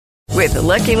With the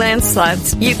Lucky Land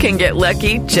Slots, you can get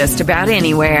lucky just about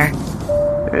anywhere.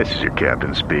 This is your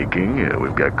captain speaking.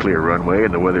 We've got clear runway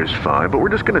and the weather's fine, but we're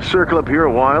just going to circle up here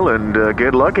a while and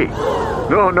get lucky.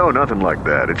 No, nothing like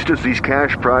that. It's just these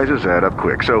cash prizes add up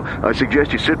quick. So I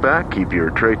suggest you sit back, keep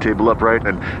your tray table upright,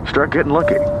 and start getting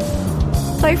lucky.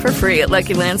 Play for free at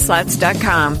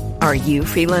LuckyLandSlots.com. Are you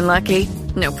feeling lucky?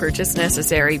 No purchase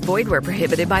necessary. Void where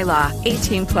prohibited by law.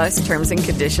 18+ terms and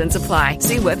conditions apply.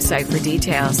 See website for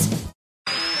details.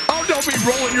 Oh, don't be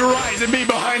rolling your eyes at me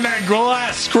behind that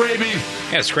glass, Scraby.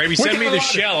 Yeah, Scraby, send me the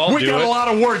shell. We got a lot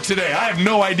of work today. I have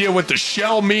no idea what the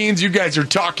shell means. You guys are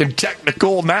talking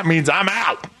technical, and that means I'm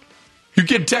out. You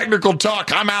get technical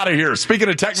talk, I'm out of here. Speaking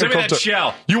of technical, send me that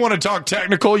shell. You want to talk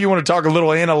technical? You want to talk a little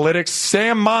analytics?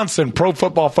 Sam Monson, Pro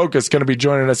Football Focus, going to be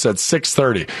joining us at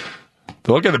 6:30.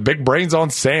 Look at the big brains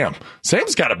on Sam.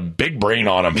 Sam's got a big brain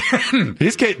on him.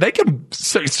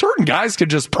 Certain guys can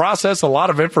just process a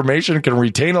lot of information, can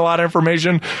retain a lot of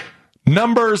information.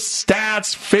 Numbers,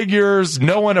 stats, figures,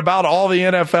 knowing about all the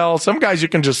NFL. Some guys you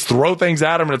can just throw things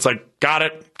at them and it's like, got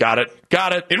it.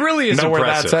 It really is know impressive. Where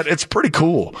that's at. It's pretty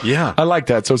cool. Yeah. I like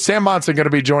that. So Sam Monson going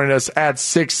to be joining us at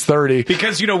 6:30.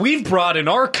 Because, we've brought in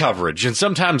our coverage, and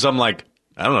sometimes I'm like,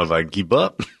 I don't know if I can keep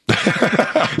up.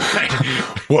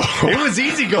 It was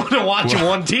easy going to watching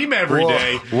one team every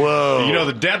day. Whoa.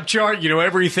 The depth chart,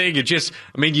 everything. It just,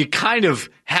 you kind of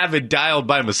have it dialed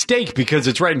by mistake because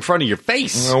it's right in front of your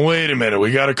face. Well, wait a minute.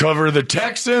 We got to cover the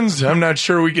Texans? I'm not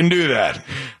sure we can do that.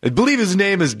 I believe his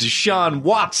name is Deshaun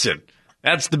Watson.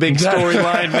 That's the big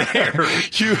storyline there.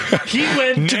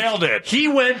 Nailed it. He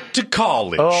went to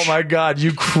college. Oh, my God.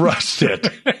 You crushed it.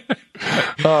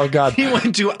 Oh, God. He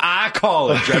went to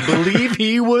college. I believe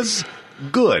he was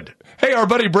good. Hey, our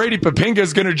buddy Brady Papinga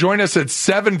is going to join us at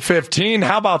 7:15.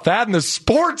 How about that? And the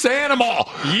sports animal.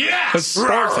 Yes. The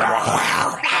sports animal.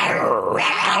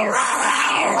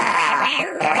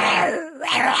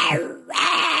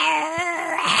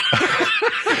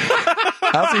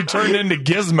 How's he turned into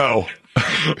Gizmo?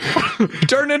 He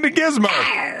turned into Gizmo.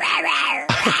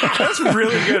 That's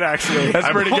really good, actually. That's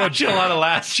pretty good. I'm watching a lot of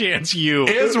Last Chance U.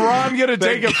 Is Ron going to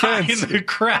take offense? In the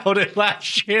crowd at Last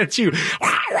Chance U.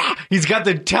 He's got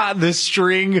the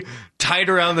string tight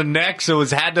around the neck so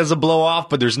his hat doesn't blow off,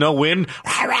 but there's no wind.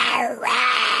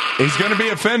 He's going to be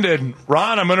offended.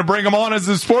 Ron, I'm going to bring him on as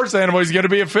the sports animal. He's going to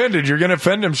be offended. You're going to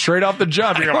offend him straight off the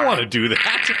jump. I don't want to do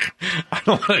that. I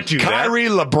don't want to do Kyrie,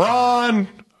 LeBron,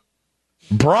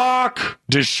 Brock,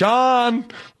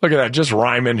 Deshaun. Look at that, just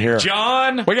rhyming here.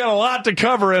 John. We got a lot to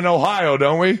cover in Ohio,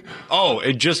 don't we? Oh,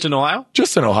 just in Ohio?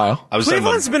 Just in Ohio.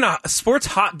 Cleveland's been a sports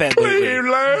hotbed lately.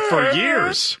 For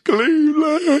years.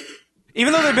 Cleveland.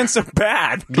 Even though they've been so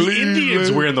bad. The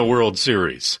Indians were in the World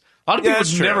Series. A lot of people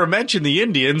never mention the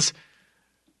Indians.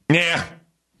 Yeah.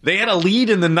 They had a lead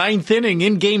in the 9th inning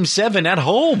in Game 7 at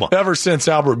home. Ever since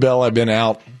Albert Bell, I've been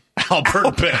out.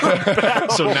 Albert Bell.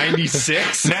 So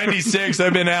 96? 96,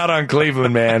 I've been out on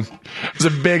Cleveland, man. It was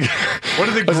a big One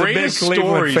of the greatest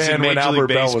stories in Major League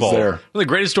Baseball. One of the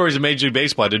greatest stories in Major League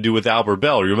Baseball had to do with Albert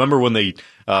Bell. You remember when they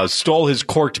stole his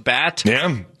corked bat?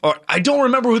 Yeah. I don't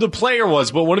remember who the player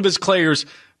was, but one of his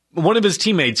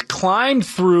teammates climbed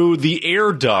through the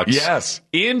air ducts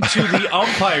into the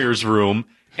umpire's room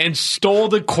and stole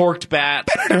the corked bat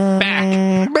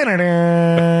back.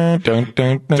 It's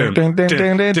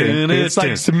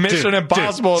like Mission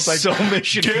Impossible. It's like, so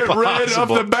Mission get Impossible. rid of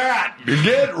the bat.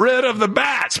 Get rid of the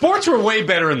bat. Sports were way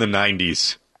better in the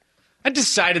 90s. I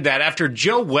decided that after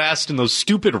Joe West and those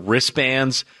stupid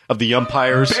wristbands of the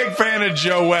umpires. Big fan of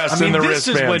Joe West and the wristbands.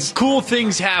 This is when cool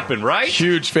things happen, right?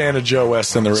 Huge fan of Joe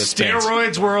West and the wristbands.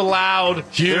 Steroids were allowed.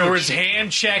 Huge. There was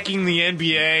hand checking the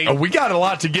NBA. Oh, we got a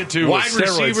lot to get to. Wide with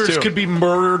steroids receivers too. could be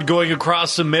murdered going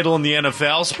across the middle in the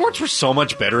NFL. Sports were so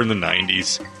much better in the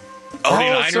 90s.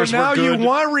 Oh, so now you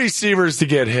want receivers to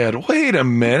get hit. Wait a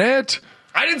minute.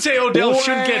 I didn't say Odell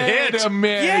shouldn't get hit. Wait a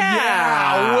minute.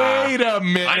 Yeah. Wait a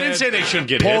minute. I didn't say they shouldn't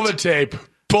get hit. Pull the tape.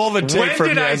 Pull the tape when from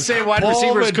did I say wide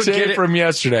receivers couldn't get Pull the tape it? from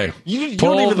yesterday. You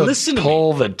don't even listen to me.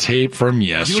 Pull the tape from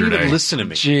yesterday. You don't even listen to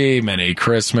me. Gee, many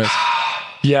Christmas.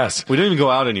 Yes. We don't even go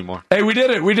out anymore. Hey, we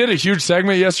did it. We did a huge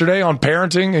segment yesterday on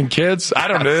parenting and kids. I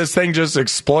don't know. This thing just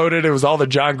exploded. It was all the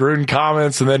John Gruden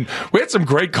comments. And then we had some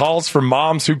great calls from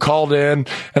moms who called in.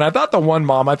 And I thought the one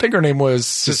mom, I think her name was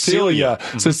Cecilia.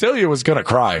 Mm-hmm. Cecilia was going to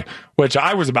cry, which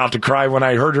I was about to cry when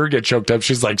I heard her get choked up.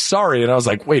 She's like, sorry. And I was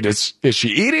like, wait, is she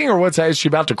eating or is she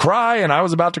about to cry? And I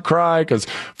was about to cry because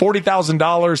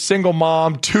 $40,000, single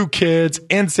mom, 2 kids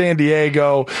in San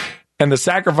Diego. And the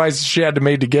sacrifices she had to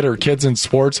make to get her kids in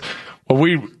sports.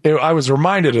 Well, I was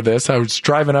reminded of this. I was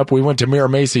driving up. We went to Mira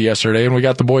Mesa yesterday, and we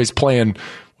got the boys playing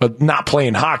but not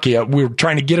playing hockey. We were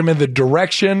trying to get him in the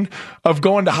direction of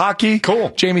going to hockey.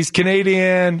 Cool. Jamie's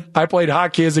Canadian. I played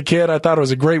hockey as a kid. I thought it was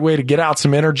a great way to get out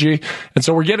some energy. And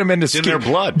so we're getting him into in their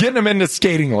blood. Getting him into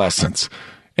skating lessons.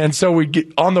 And so we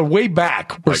get on the way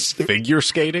back. We're figure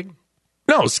skating?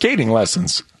 No, skating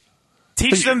lessons.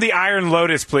 Teach them the Iron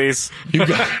Lotus, please. Hey,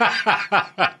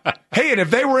 and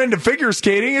if they were into figure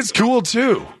skating, it's cool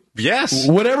too. Yes.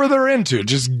 Whatever they're into,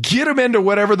 just get them into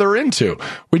whatever they're into.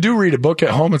 We do read a book at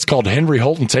home. It's called Henry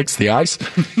Holden Takes the Ice.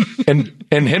 and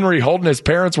Henry Holden, his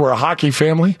parents were a hockey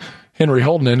family. Henry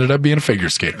Holden ended up being a figure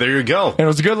skater. There you go. And it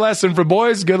was a good lesson for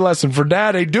boys, good lesson for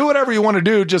dad. Hey, do whatever you want to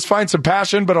do. Just find some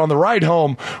passion. But on the ride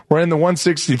home, we're in the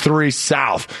 163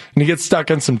 South, and you get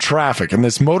stuck in some traffic. And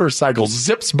this motorcycle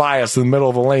zips by us in the middle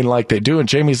of the lane like they do. And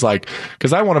Jamie's like,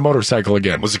 because I want a motorcycle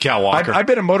again. Was it Cal Walker? I've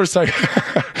been a motorcycle.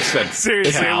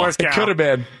 Seriously, it was Cal. It could have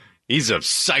been. He's a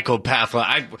psychopath.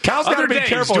 Cal's got to be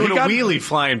careful. He's doing a wheelie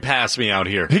flying past me out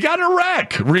here. He got in a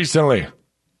wreck recently.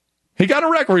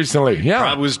 Yeah.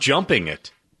 I was jumping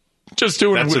it. Just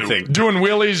doing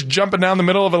wheelies, jumping down the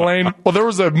middle of a lane. Well, there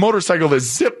was a motorcycle that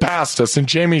zipped past us, and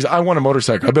Jamie's, I want a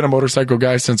motorcycle. I've been a motorcycle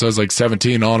guy since I was like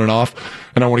 17, on and off,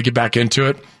 and I want to get back into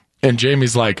it. And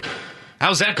Jamie's like,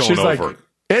 how's that going over? Like,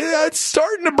 it's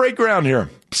starting to break ground here.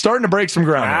 Starting to break some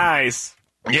ground. Nice.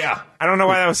 Yeah. I don't know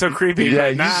why that was so creepy.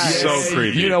 Yeah, nice. So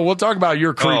creepy. You know, we'll talk about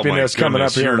your creepiness coming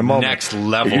up here in a moment. Next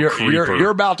level creeper. You're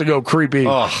about to go creepy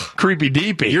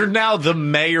deepy. You're now the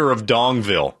mayor of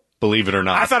Dongville, believe it or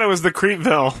not. I thought it was the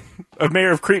Creepville,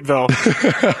 mayor of Creepville.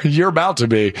 You're about to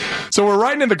be. So we're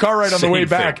riding in the car on the way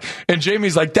back, and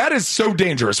Jamie's like, that is so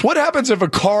dangerous. What happens if a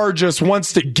car just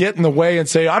wants to get in the way and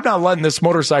say, I'm not letting this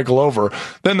motorcycle over?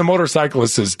 Then the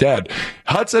motorcyclist is dead.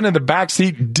 Hudson in the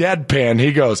backseat, deadpan.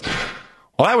 He goes,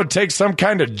 well, that would take some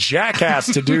kind of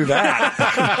jackass to do that.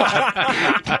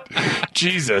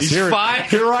 Jesus. Here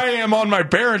I am on my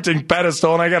parenting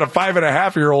pedestal, and I got a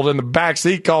 5.5-year-old in the back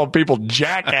seat calling people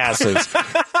jackasses.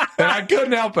 And I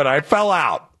couldn't help it. I fell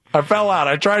out.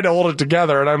 I tried to hold it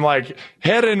together, and I'm like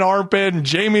head in armpit, and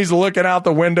Jamie's looking out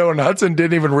the window, and Hudson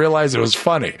didn't even realize it was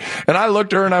funny. And I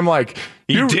looked at her, and I'm like,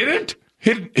 You didn't?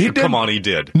 He didn't. Come on, he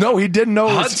did. No, he didn't know.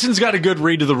 Hudson's got a good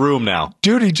read of the room now.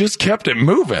 Dude, he just kept it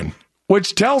moving.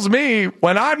 Which tells me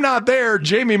when I'm not there,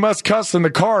 Jamie must cuss in the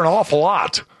car an awful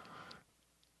lot.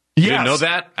 You didn't know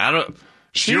that?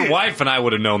 Your wife and I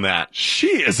would have known that. She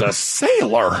is a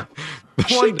sailor.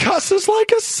 She cusses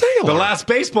like a sailor. The last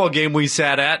baseball game we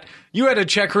sat at, you had to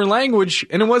check her language,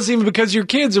 and it wasn't even because of your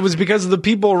kids. It was because of the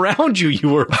people around you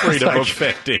were afraid of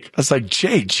offending. I was like,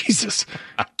 Jay, Jesus,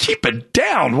 keep it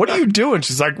down. What are you doing?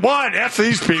 She's like, what? F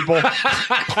these people.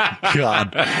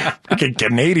 God. Freaking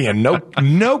Canadian. No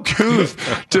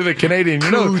couth to the Canadian.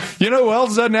 You know who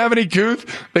else doesn't have any couth?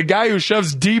 The guy who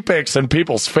shoves D-pics in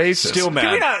people's faces. Still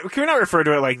mad. Can we not refer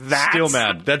to it like that? Still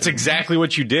mad. That's exactly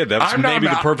what you did. That was maybe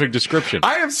the perfect description.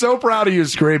 I am so proud of you,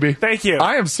 Scraby. Thank you.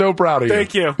 I am so proud of you.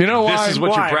 Thank you. You know why? This is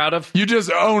what you're proud of? You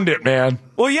just owned it, man.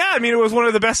 Well, yeah. I mean, it was one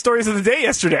of the best stories of the day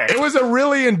yesterday. It was a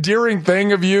really endearing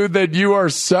thing of you that you are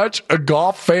such a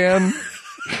golf fan.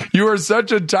 You are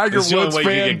such a Tiger Woods fan. It's the only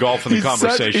way you get golf in the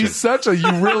conversation.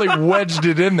 You really wedged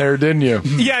it in there, didn't you?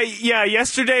 Yeah.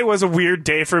 Yesterday was a weird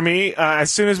day for me.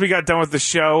 As soon as we got done with the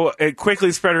show, it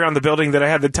quickly spread around the building that I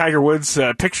had the Tiger Woods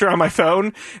picture on my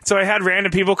phone. So I had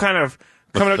random people kind of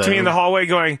coming up to me in the hallway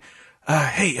going,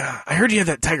 hey, I heard you had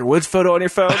that Tiger Woods photo on your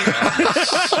phone.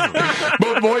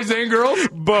 Both boys and girls?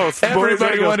 Both.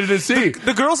 Everybody wanted to see.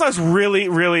 The girls I was really,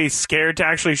 really scared to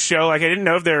actually show. Like, I didn't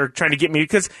know if they were trying to get me,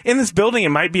 because in this building, it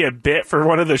might be a bit for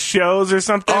one of the shows or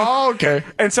something. Oh, okay.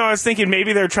 And so I was thinking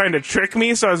maybe they're trying to trick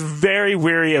me, so I was very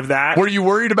weary of that. Were you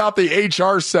worried about the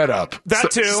HR setup?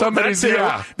 That too.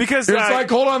 Yeah. Because it's like,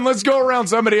 hold on, let's go around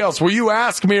somebody else. Will you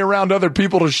ask me around other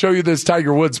people to show you this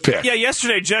Tiger Woods pic? Yeah,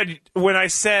 yesterday, Judd, when I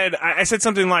said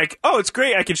something like, oh, it's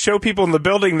great, I could show people in the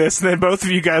building this, and then both of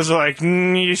you guys were like,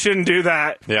 you shouldn't do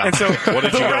that. Yeah. And so what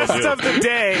did the you rest do? of the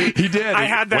day, I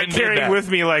had that carrying with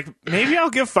me, like, maybe I'll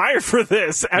get fired for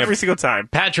this every single time.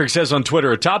 Patrick says on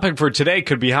Twitter, a topic for today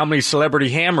could be how many celebrity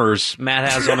hammers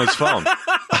Matt has on his phone.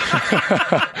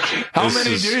 How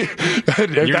many do you...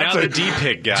 You're now the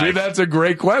D-pic guy. Dude, that's a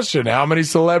great question. How many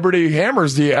celebrity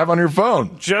hammers do you have on your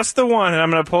phone? Just the one, and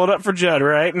I'm going to pull it up for Judd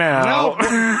right now. No.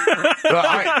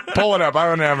 Pull it up. I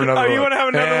want to have another look. You want to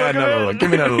have another look? Give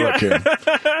me another look here.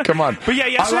 Come on. But yeah,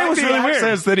 yesterday was really weird.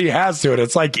 Access that he has to it.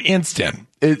 It's like instant.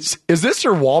 Is this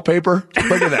your wallpaper?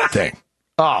 Look at that thing.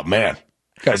 Oh, man.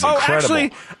 Guy's incredible.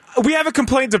 Actually, we have a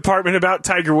complaint department about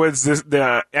Tiger Woods at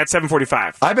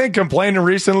 7:45. I've been complaining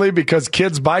recently because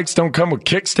kids' bikes don't come with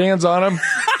kickstands on them.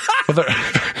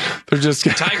 They're just...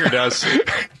 Tiger does.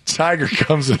 Tiger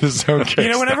comes with his own case.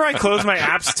 You know, whenever I close my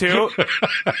apps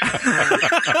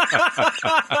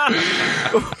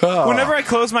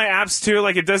too,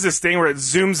 like it does this thing where it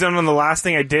zooms in on the last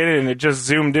thing I did, and it just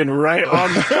zoomed in right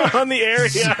on the area.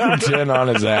 Zoomed in on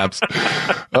his apps.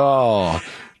 Oh.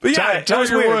 But yeah,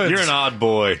 Tiger Woods. You're an odd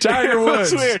boy. Tiger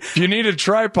Woods. If you need a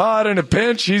tripod in a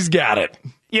pinch, he's got it.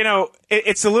 You know,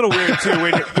 it's a little weird too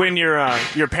when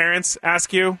your parents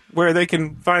ask you where they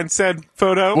can find said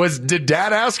photo. Did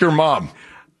Dad ask or Mom?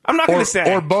 I'm not going to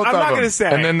say. Or both I'm of them. not going to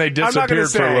say. And then they disappeared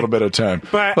for a little bit of time.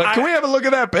 But can we have a look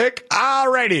at that pic?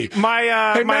 Alrighty.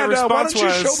 My Amanda, response why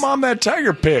don't you show Mom that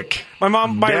Tiger pic? My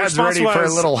Dad's response ready was, for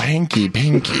a little hanky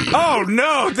pinky. Oh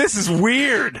no, this is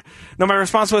weird. No, my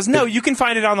response was, no, you can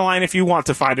find it on the line if you want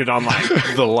to find it online.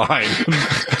 The line.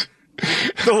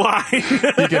 The line.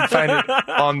 You can find it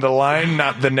on the line,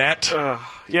 not the net.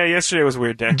 Yeah, yesterday was a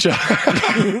weird day.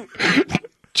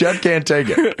 Judd can't take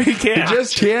it. He can't. He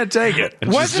just can't take it.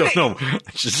 I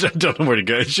just don't know where to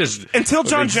go. It's just until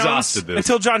John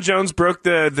Jones broke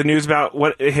the news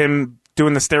about him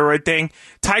doing the steroid thing.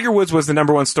 Tiger Woods was the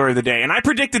number one story of the day, and I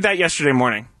predicted that yesterday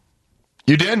morning.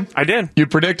 You did? I did. You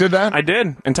predicted that? I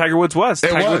did, and Tiger Woods was.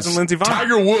 Tiger Woods and Lindsey Vonn.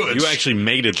 Tiger Woods. You actually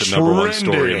made it the number one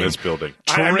story in this building.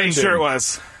 I made sure it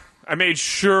was. I made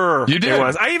sure you did. It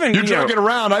was. You took it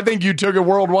around. I think you took it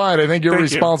worldwide. I think you're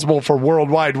responsible for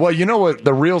worldwide. Well, you know what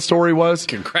the real story was?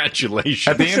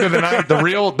 Congratulations. At the end of the night,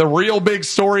 the real big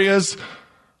story is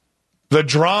the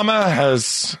drama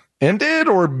has ended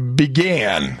or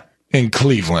began in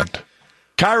Cleveland.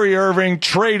 Kyrie Irving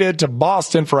traded to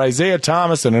Boston for Isaiah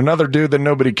Thomas and another dude that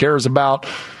nobody cares about.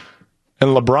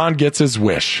 And LeBron gets his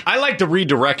wish. I like the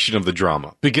redirection of the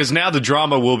drama because now the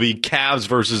drama will be Cavs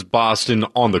versus Boston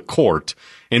on the court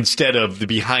instead of the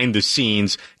behind the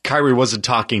scenes. Kyrie wasn't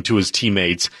talking to his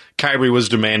teammates. Kyrie was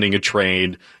demanding a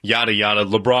trade, yada, yada.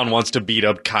 LeBron wants to beat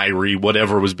up Kyrie,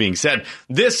 whatever was being said.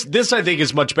 This I think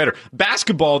is much better.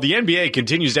 Basketball, the NBA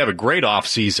continues to have a great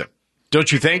offseason.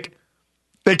 Don't you think?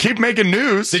 They keep making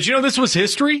news. Did you know this was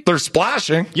history? They're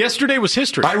splashing. Yesterday was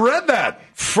history. I read that.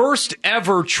 First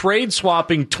ever trade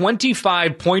swapping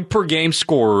 25 point per game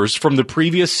scorers from the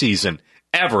previous season.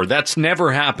 Ever. That's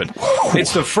never happened. Whoa.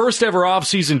 It's the first ever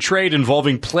offseason trade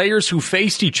involving players who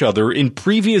faced each other in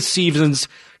previous seasons'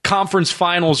 conference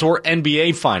finals or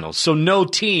NBA finals. So no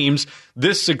teams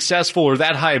this successful or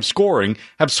that high of scoring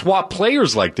have swapped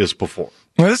players like this before.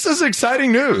 Well, this is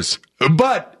exciting news.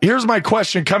 But here's my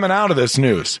question coming out of this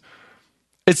news.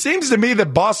 It seems to me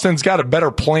that Boston's got a better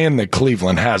plan than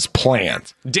Cleveland has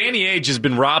planned. Danny Ainge has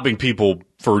been robbing people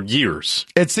for years.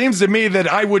 It seems to me that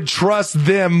I would trust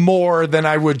them more than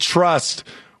I would trust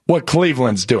what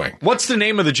Cleveland's doing. What's the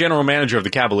name of the general manager of the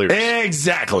Cavaliers?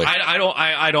 Exactly. I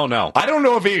don't know. I don't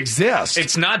know if he exists.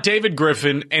 It's not David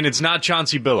Griffin, and it's not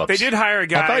Chauncey Billups. They did hire a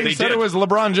guy. I thought you said it was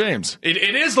LeBron James. It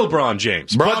is LeBron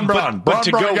James. Bron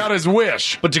got his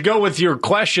wish. But to go with your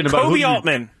question about Kobe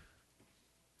Altman.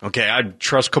 Okay, I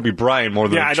trust Kobe Bryant more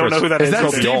than I don't know who that is. Is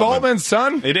that Steve Altman's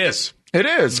son? It is. It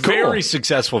is. Cool. Very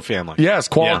successful family. Yes,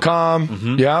 Qualcomm. Yeah.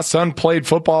 Mm-hmm. Yeah, son played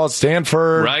football at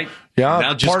Stanford. Right. Yeah.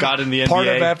 Now just got in the NBA. Part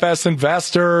of FS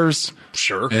Investors.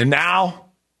 Sure. And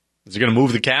now? Is he going to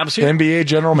move the Cavs here? NBA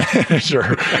general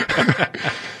manager.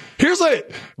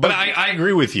 But I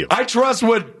agree with you. I trust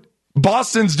what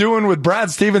Boston's doing with Brad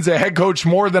Stevens, a head coach,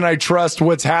 more than I trust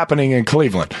what's happening in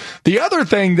Cleveland. The other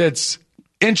thing that's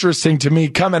interesting to me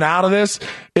coming out of this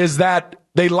is that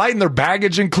they lighten their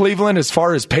baggage in Cleveland as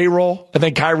far as payroll. I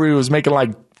think Kyrie was making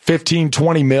like 15,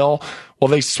 20 mil. Well,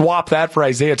 they swap that for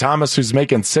Isaiah Thomas, who's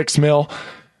making 6 mil.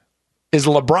 Is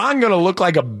LeBron going to look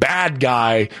like a bad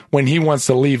guy when he wants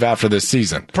to leave after this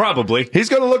season? Probably. He's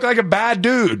going to look like a bad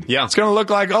dude. Yeah. It's going to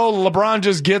look like, LeBron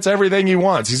just gets everything he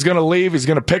wants. He's going to leave. He's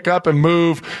going to pick up and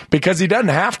move because he doesn't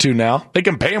have to now. They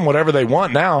can pay him whatever they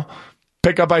want now.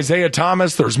 Pick up Isaiah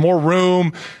Thomas. There's more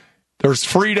room. There's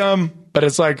freedom. But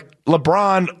it's like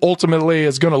LeBron ultimately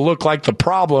is going to look like the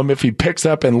problem if he picks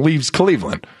up and leaves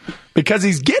Cleveland because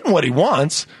he's getting what he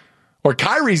wants. Or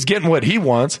Kyrie's getting what he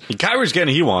wants. Kyrie's getting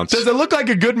what he wants. Does it look like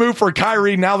a good move for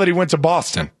Kyrie now that he went to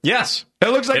Boston? Yes. It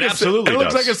looks like absolutely it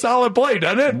looks like a solid play,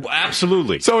 doesn't it?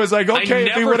 Absolutely. So it's like,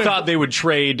 okay. I never thought they would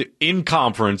trade in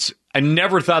conference. I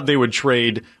never thought they would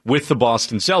trade with the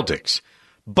Boston Celtics.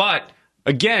 But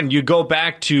again, you go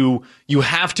back to you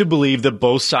have to believe that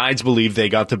both sides believe they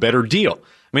got the better deal.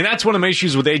 I mean, that's one of my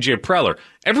issues with A.J. Preller.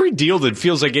 Every deal that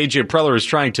feels like A.J. Preller is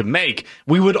trying to make,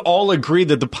 we would all agree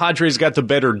that the Padres got the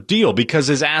better deal because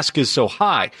his ask is so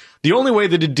high. The only way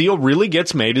that a deal really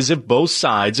gets made is if both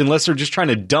sides, unless they're just trying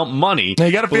to dump money,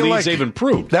 believes they've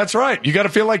improved. That's right. You got to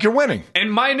feel like you're winning.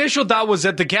 And my initial thought was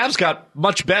that the Cavs got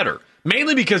much better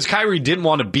mainly because Kyrie didn't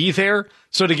want to be there.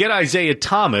 So to get Isaiah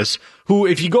Thomas, who,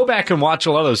 if you go back and watch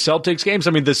a lot of those Celtics games,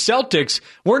 I mean, the Celtics,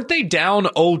 weren't they down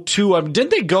 0-2? I mean,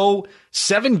 didn't they go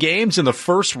 7 games in the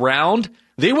first round?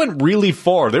 They went really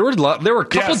far. There were a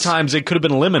couple times they could have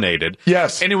been eliminated.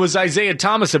 Yes. And it was Isaiah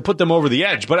Thomas that put them over the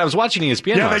edge. But I was watching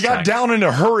ESPN Yeah, they got down in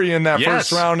a hurry in that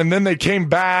first round, and then they came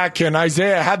back, and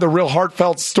Isaiah had the real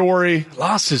heartfelt story.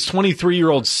 Lost his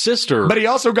 23-year-old sister. But he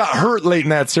also got hurt late in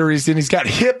that series, and he's got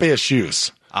hip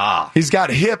issues. He's got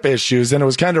hip issues, and it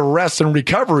was kind of a rest and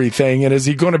recovery thing. And is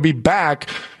he going to be back?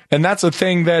 And that's a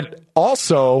thing that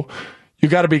also you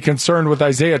got to be concerned with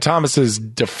Isaiah Thomas's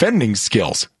defending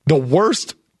skills. The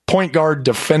worst point guard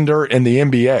defender in the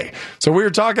NBA. So we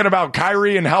were talking about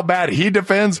Kyrie and how bad he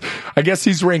defends. I guess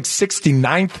he's ranked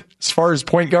 69th as far as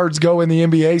point guards go in the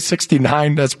NBA.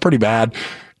 69, that's pretty bad.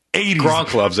 80s.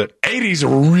 Gronk loves it. 80's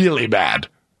really bad.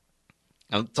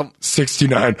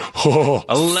 69. Oh,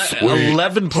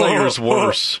 11 players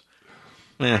worse.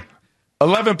 Yeah.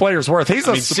 11 players worth. He's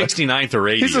 69th or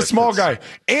 80th. He's a small guy.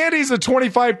 And he's a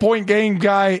 25-point game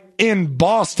guy in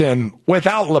Boston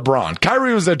without LeBron.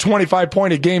 Kyrie was a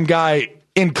 25-point-a-game guy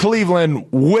in Cleveland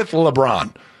with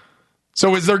LeBron.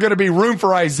 So is there going to be room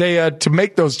for Isaiah to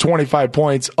make those 25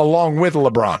 points along with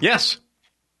LeBron? Yes.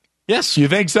 Yes. You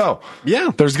think so? Yeah.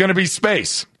 There's going to be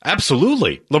space.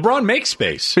 Absolutely. LeBron makes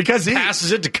space. Because he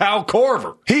passes it to Kyle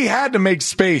Korver. He had to make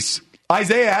space.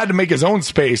 Isaiah had to make his own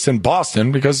space in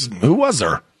Boston because who was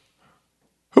there?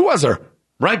 Who was there?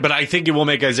 Right, but I think it will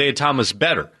make Isaiah Thomas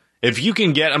better. If you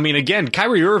can get, I mean, again,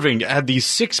 Kyrie Irving had the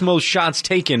 6 most shots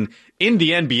taken in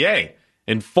the NBA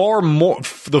and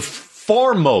the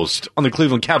foremost on the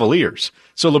Cleveland Cavaliers.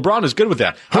 So LeBron is good with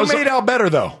that. Who made out better,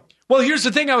 though? Well, here's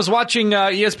the thing. I was watching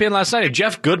ESPN last night.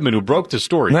 Jeff Goodman, who broke the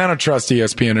story. I don't trust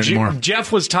ESPN anymore.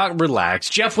 Jeff was talking, relax.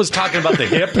 Jeff was talking about the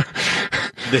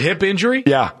hip injury.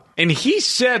 Yeah. And he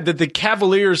said that the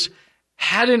Cavaliers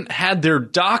hadn't had their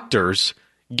doctors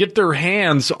get their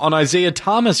hands on Isaiah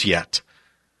Thomas yet.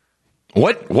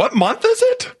 What month is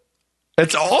it?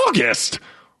 It's August.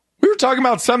 We were talking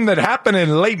about something that happened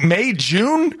in late May,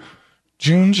 June,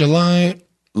 July,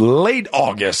 late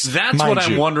August. That's what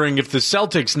I'm wondering, if the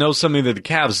Celtics know something that the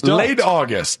Cavs don't. Late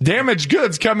August. Damaged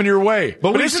goods coming your way.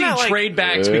 But we've seen trade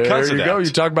backs because of that. There you go.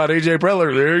 You talk about A.J.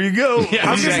 Preller. There you go. Yeah,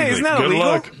 I was going to say, isn't that illegal?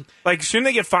 Luck. Like, shouldn't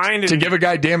they get fined? To give a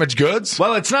guy damaged goods?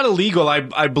 Well, it's not illegal.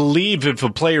 I believe if a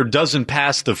player doesn't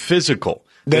pass the physical,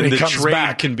 then the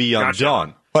trade can be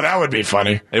undone. Well, that would be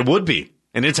funny. It would be.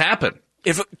 And it's happened.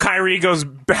 If Kyrie goes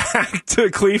back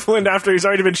to Cleveland after he's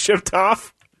already been shipped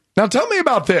off? Now, tell me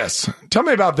about this.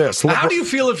 How do you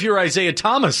feel if you're Isaiah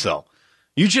Thomas, though?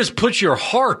 You just put your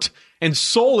heart and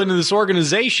soul into this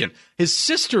organization. His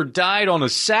sister died on a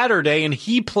Saturday, and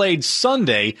he played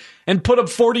Sunday and put up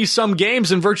 40-some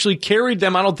games and virtually carried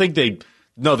them. I don't think they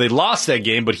lost that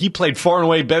game, but he played far and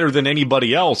away better than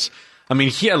anybody else. I mean,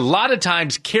 he a lot of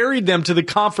times carried them to the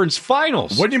conference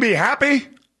finals. Wouldn't you be happy?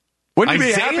 Wouldn't you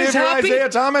be happy if you're Isaiah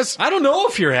Thomas? I don't know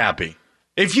if you're happy.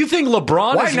 If you think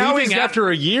LeBron is leaving after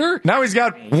a year? Now he's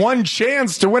got one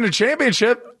chance to win a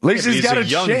championship. At least he's got a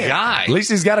young chance. Guy. At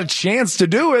least he's got a chance to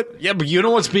do it. Yeah, but you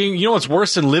know what's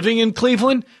worse than living in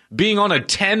Cleveland? Being on a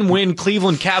 10-win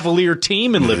Cleveland Cavalier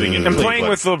team and living in Cleveland. And playing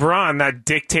with LeBron, that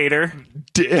dictator.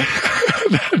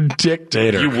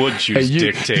 Dictator. You would choose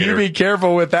dictator. You be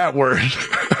careful with that word.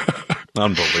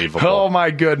 Unbelievable. Oh,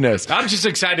 my goodness. I'm just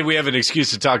excited we have an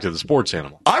excuse to talk to the sports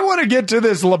animal. I want to get to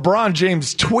this LeBron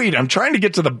James tweet. I'm trying to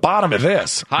get to the bottom of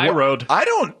this. High road. I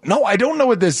don't know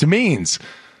what this means.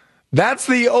 That's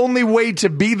the only way to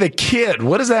be the kid.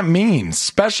 What does that mean?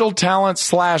 Special talent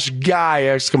 / guy,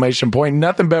 exclamation point.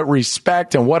 Nothing but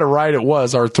respect, and what a ride it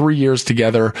was, our 3 years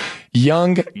together.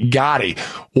 Young Gotti.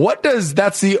 What does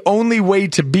that's the only way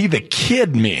to be the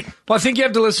kid mean? Well, I think you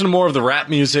have to listen to more of the rap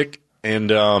music, and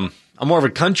I'm more of a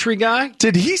country guy.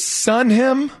 Did he son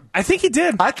him? I think he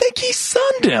did. I think he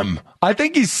sunned him. I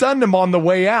think he sunned him on the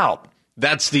way out.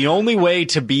 That's the only way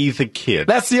to be the kid.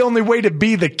 That's the only way to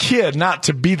be the kid, not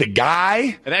to be the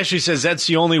guy. It actually says that's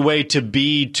the only way to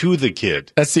be to the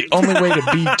kid. That's the only way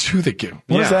to be to the kid.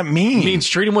 What does that mean? It means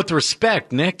treat him with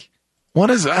respect, Nick.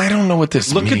 I don't know what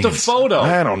this means. Look at the photo.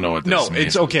 I don't know what this means. No,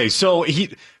 it's okay. So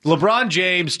LeBron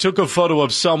James took a photo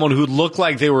of someone who looked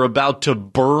like they were about to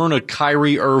burn a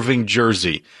Kyrie Irving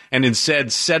jersey and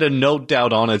instead set a note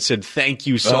down on it, said, "Thank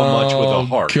you so much," with a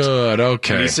heart. Good,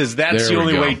 okay. And he says that's the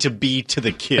only way to be to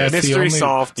the kid. That's mystery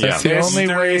solved. That's the only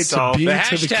way to be the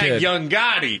to the kid. hashtag Young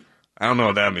Gotti. I don't know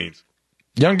what that means.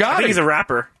 Young Gotti. I think he's a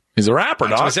rapper. He's a rapper,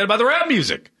 That's what I said about the rap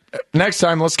music. Next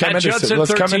time, let's come into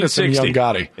some Young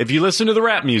Gotti. If you listen to the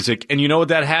rap music and you know what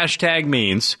that hashtag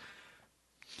means,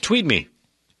 tweet me.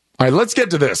 All right, let's get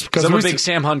to this. Because I'm a big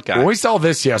Sam Hunt guy. We saw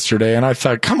this yesterday, and I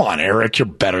thought, come on, Eric, you're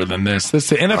better than this.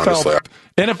 This is the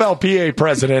NFLPA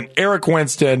president, Eric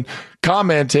Winston,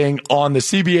 commenting on the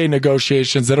CBA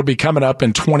negotiations that'll be coming up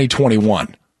in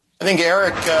 2021. I think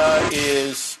Eric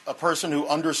is a person who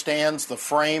understands the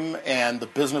frame and the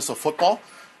business of football.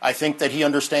 I think that he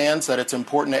understands that it's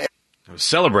important to... I was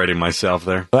celebrating myself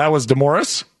there. That was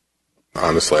DeMorris.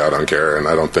 Honestly, I don't care, and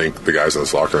I don't think the guys in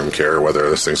this locker room care whether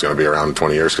this thing's going to be around in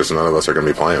 20 years because none of us are going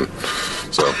to be playing.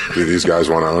 So if these guys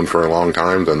want to own for a long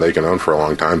time, then they can own for a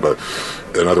long time, but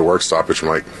another work stoppage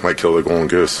might kill the golden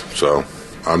goose. So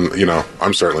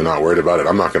I'm certainly not worried about it.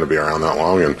 I'm not going to be around that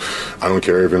long, and I don't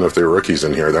care even if they're rookies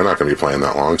in here. They're not going to be playing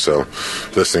that long. So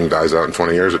if this thing dies out in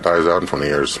 20 years, it dies out in 20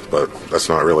 years. But that's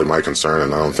not really my concern,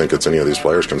 and I don't think it's any of these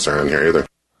players' concern in here either.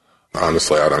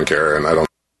 Honestly, I don't care, and I don't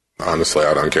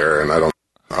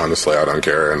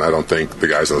think the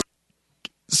guys in this...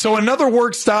 So another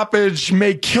work stoppage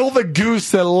may kill the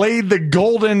goose that laid the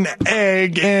golden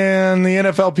egg, and the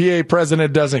NFLPA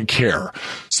president doesn't care.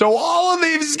 So all of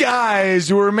these guys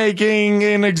who are making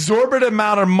an exorbitant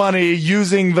amount of money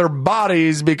using their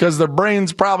bodies because their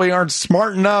brains probably aren't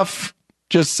smart enough,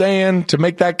 just saying, to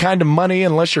make that kind of money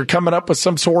unless you're coming up with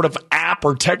some sort of app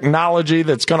or technology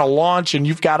that's going to launch, and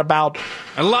you've got about...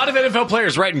 A lot of NFL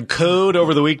players writing code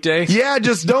over the weekday. Yeah,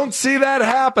 just don't see that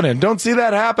happening.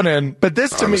 But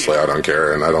this, to me... Honestly, I don't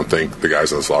care, and I don't think the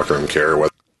guys in this locker room care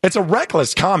what... It's a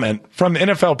reckless comment from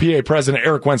NFLPA president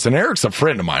Eric Winston. Eric's a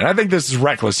friend of mine. I think this is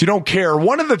reckless. You don't care.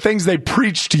 One of the things they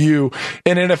preach to you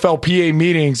in NFLPA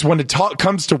meetings when it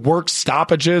comes to work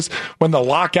stoppages, when the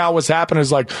lockout was happening,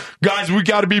 is like, guys, we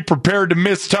got to be prepared to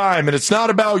miss time. And it's not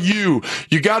about you.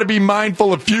 You got to be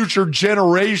mindful of future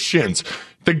generations.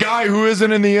 The guy who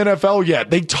isn't in the NFL yet,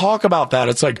 they talk about that.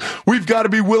 It's like, we've got to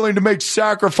be willing to make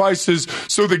sacrifices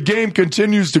so the game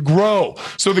continues to grow.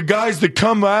 So the guys that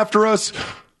come after us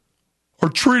are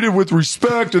treated with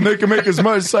respect, and they can make as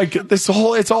much. It's like it's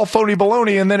all phony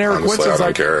baloney. And then Eric Winston's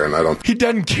like, care, and I don't. He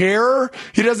doesn't care.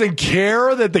 He doesn't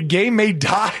care that the game may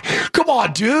die. Come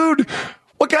on, dude.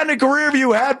 What kind of career have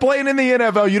you had playing in the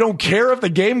NFL? You don't care if the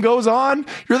game goes on?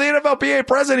 You're the NFLPA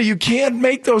president. You can't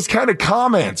make those kind of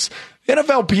comments.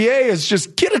 NFLPA is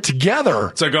just get it together.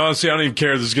 It's like, honestly, I don't even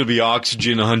care if there's going to be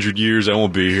oxygen in 100 years. I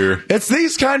won't be here. It's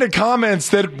these kind of comments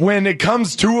that when it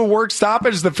comes to a work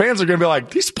stoppage, the fans are going to be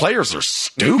like, these players are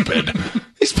stupid.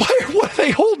 These players, what are they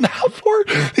holding out for?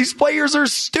 These players are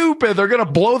stupid. They're going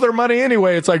to blow their money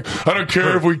anyway. It's like, I don't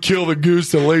care if we kill the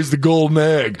goose that lays the golden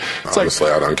egg. It's honestly,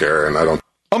 I don't care, and I don't.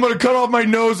 I'm going to cut off my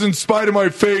nose in spite of my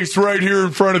face right here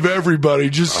in front of everybody.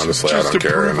 Honestly, just to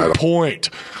prove a point.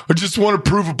 I just want to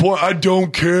prove a point. I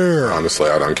don't care. Honestly,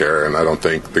 I don't care, and I don't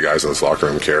think the guys in this locker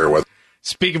room care whether...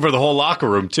 Speaking for the whole locker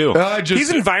room, too. He's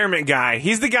an environment guy.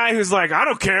 He's the guy who's like, I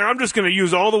don't care. I'm just going to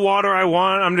use all the water I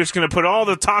want. I'm just going to put all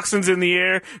the toxins in the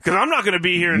air because I'm not going to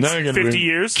be here in 50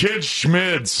 years. Kid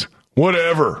Schmids,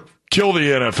 whatever. Kill the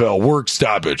NFL, work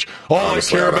stoppage.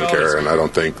 Honestly, I don't care, and I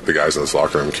don't think the guys in this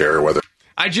locker room care whether...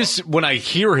 When I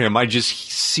hear him, I just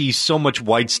see so much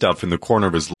white stuff in the corner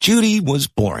of his... Judy was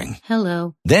boring.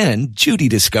 Hello. Then Judy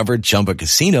discovered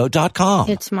ChumbaCasino.com.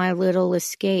 It's my little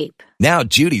escape. Now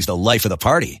Judy's the life of the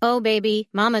party. Oh, baby,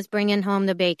 mama's bringing home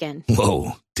the bacon.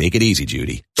 Whoa, take it easy,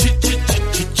 Judy.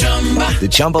 The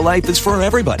Chumba life is for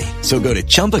everybody. So go to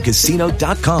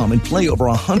ChumbaCasino.com and play over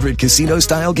 100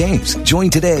 casino-style games. Join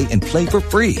today and play for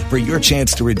free for your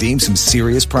chance to redeem some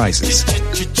serious prizes.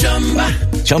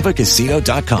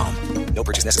 ChumbaCasino.com. No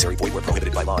purchase necessary. Void where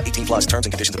prohibited by law. 18 plus terms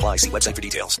and conditions apply. See website for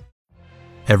details.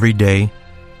 Every day,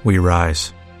 we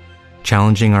rise,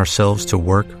 challenging ourselves to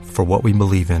work for what we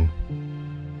believe in.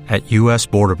 At U.S.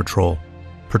 Border Patrol,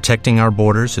 protecting our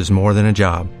borders is more than a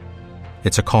job.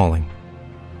 It's a calling.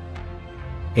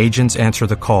 Agents answer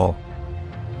the call,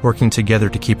 working together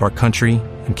to keep our country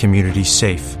and communities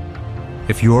safe.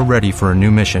 If you're ready for a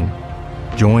new mission,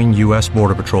 join U.S.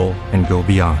 Border Patrol and go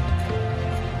beyond.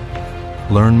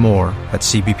 Learn more at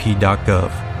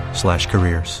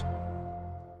cbp.gov/careers.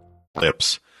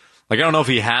 Lips. Like, I don't know if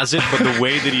he has it, but the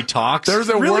way that he talks, there's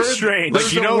a really word, strange. Like,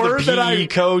 the PE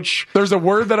coach. There's a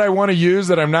word that I want to use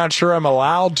that I'm not sure I'm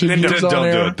allowed to use don't on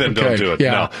air. Don't do it.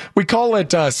 Yeah. No. We call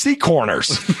it C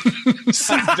corners.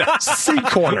 C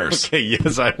corners. Okay,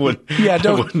 yes, I would. Yeah,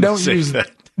 don't use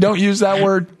that. Don't use that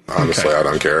word. Honestly, I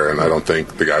don't care, and I don't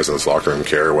think the guys in this locker room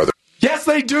care whether... Yes,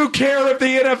 they do care if the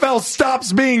NFL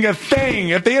stops being a thing.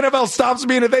 If the NFL stops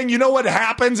being a thing, you know what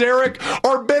happens, Eric?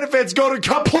 Our benefits go to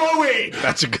Kaplooey.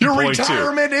 That's a good Your point,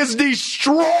 retirement is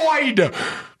destroyed.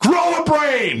 Grow a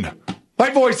brain. My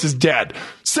voice is dead.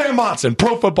 Sam Monson,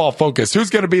 Pro Football Focus. Who's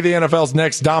going to be the NFL's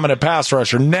next dominant pass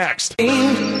rusher? Next.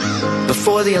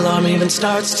 Before the alarm even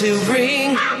starts to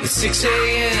ring, it's 6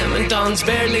 a.m. and dawn's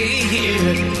barely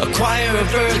here. A choir of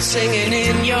birds singing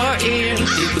in your ear.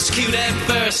 It was cute at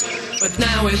first, but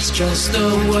now it's just the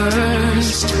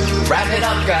worst. Wrap it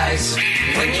up, guys.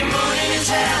 When your morning is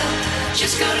hell,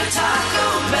 just go to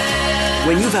Taco Bell.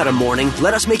 When you've had a morning,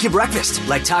 let us make you breakfast.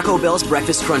 Like Taco Bell's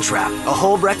Breakfast Crunch Wrap. A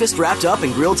whole breakfast wrapped up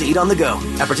and grilled to eat on the go.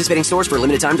 At participating stores for a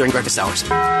limited time during breakfast hours.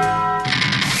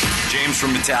 James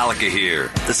from Metallica here.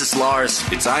 This is Lars.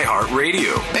 It's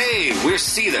iHeartRadio. Hey, we're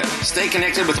Seether. Stay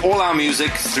connected with all our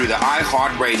music through the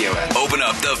iHeartRadio app. Open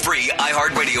up the free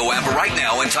iHeartRadio app right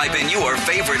now and type in your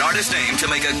favorite artist name to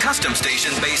make a custom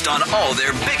station based on all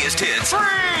their biggest hits. Free!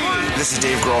 This is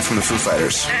Dave Grohl from the Foo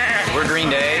Fighters. We're Green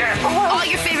Day. All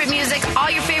your favorite music,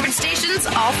 all your favorite stations,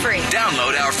 all free.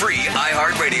 Download our free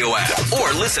iHeartRadio app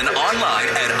or listen online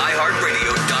at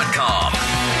iHeartRadio.com.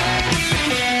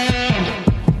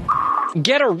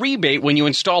 Get a rebate when you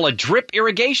install a drip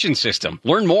irrigation system.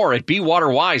 Learn more at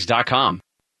bewaterwise.com.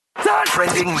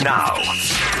 Trending now.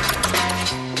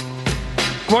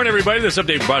 Good morning, everybody. This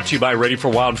update brought to you by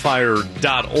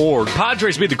ReadyForWildfire.org.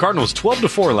 Padres beat the Cardinals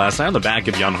 12-4 last night on the back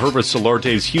of Yangervis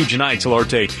Solarte's huge night.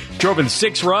 Solarte drove in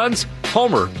 6 runs,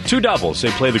 homer, 2 doubles.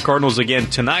 They play the Cardinals again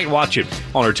tonight. Watch it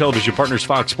on our television partners,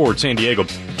 Fox Sports San Diego.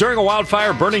 During a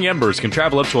wildfire, burning embers can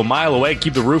travel up to a mile away.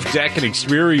 Keep the roof, deck, and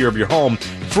exterior of your home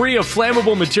free of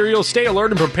flammable materials. Stay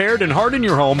alert and prepared and harden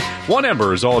your home. 1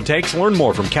 ember is all it takes. Learn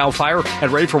more from CAL FIRE at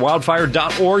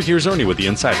ReadyForWildfire.org. Here's Ernie with the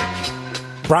Insider.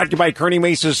 Brought to you by Kearney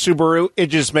Mesa's Subaru. It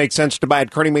just makes sense to buy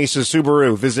at Kearney Mesa's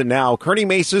Subaru. Visit now,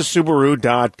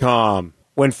 KearneyMesa'sSubaru.com.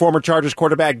 When former Chargers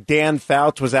quarterback Dan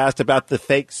Fouts was asked about the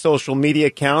fake social media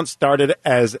account started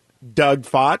as Doug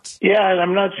Fouts. Yeah, and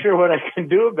I'm not sure what I can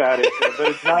do about it, but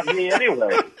it's not me anyway.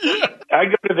 I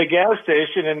go to the gas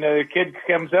station, and the kid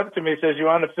comes up to me and says, "You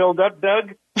want it filled up,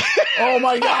 Doug?" Oh,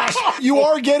 my gosh. You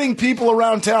are getting people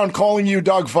around town calling you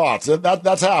Doug Fouts.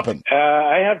 That's happened.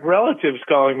 I have relatives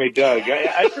calling me Doug.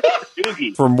 I prefer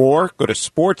Doogie. For more, go to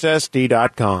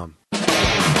sportssd.com.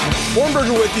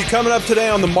 Warmberger with you coming up today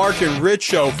on the Mark and Rich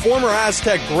Show. Former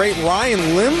Aztec great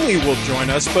Ryan Lindley will join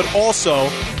us, but also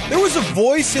there was a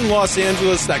voice in Los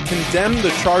Angeles that condemned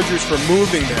the Chargers for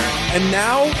moving there, and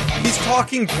now he's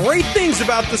talking great things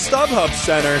about the StubHub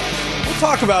Center. We'll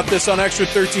talk about this on Extra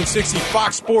 1360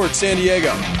 Fox Sports San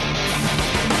Diego.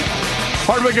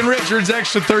 Hardwick and Richards,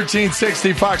 Extra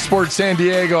 1360, Fox Sports San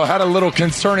Diego. Had a little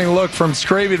concerning look from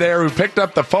Scravy there, who picked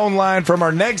up the phone line from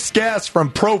our next guest from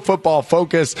Pro Football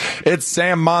Focus. It's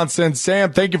Sam Monson.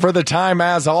 Sam, thank you for the time,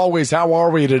 as always. How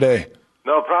are we today?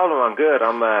 No problem. I'm good.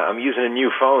 I'm using a new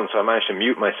phone, so I managed to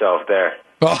mute myself there.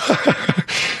 Well,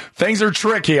 things are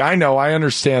tricky. I know. I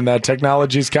understand that.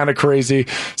 Technology's kind of crazy.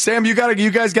 Sam, you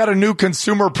guys got a new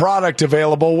consumer product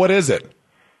available. What is it?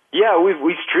 Yeah,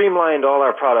 we streamlined all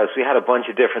our products. We had a bunch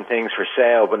of different things for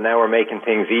sale, but now we're making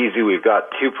things easy. We've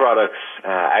got 2 products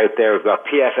out there. We've got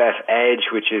PFF Edge,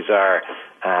 which is our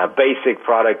basic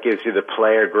product, gives you the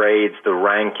player grades, the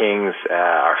rankings,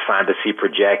 our fantasy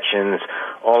projections,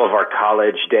 all of our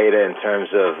college data in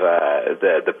terms of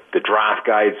the draft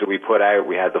guides that we put out.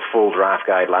 We had the full draft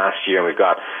guide last year, and we've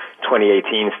got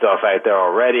 2018 stuff out there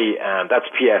already. That's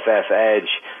PFF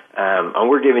Edge. And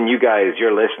we're giving you guys,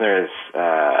 your listeners,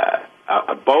 a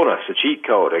bonus, a cheat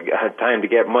code, a time to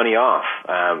get money off.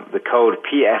 The code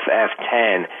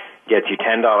PFF10 gets you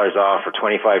 $10 off or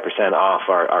 25% off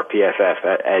our PFF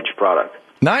Edge product.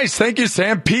 Nice. Thank you,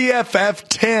 Sam.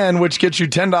 PFF10, which gets you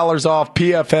 $10 off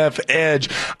PFF Edge.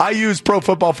 I use Pro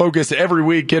Football Focus every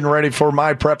week getting ready for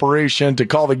my preparation to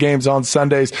call the games on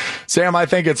Sundays. Sam, I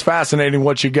think it's fascinating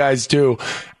what you guys do.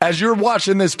 As you're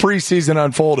watching this preseason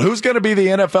unfold, who's going to be the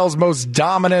NFL's most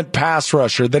dominant pass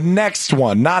rusher? The next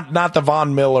one, not the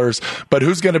Von Millers, but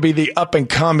who's going to be the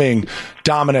up-and-coming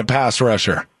dominant pass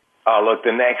rusher? Oh, look,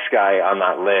 the next guy on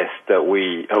that list that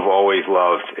we have always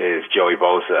loved is Joey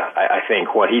Bosa. I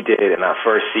think what he did in that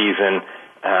first season,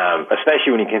 especially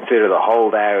when you consider the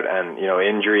holdout and,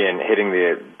 injury and hitting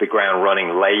the ground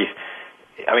running late,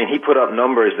 I mean, he put up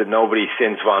numbers that nobody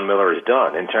since Von Miller has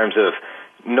done in terms of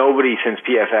nobody since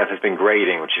PFF has been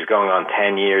grading, which is going on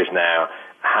 10 years now,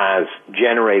 has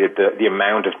generated the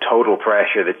amount of total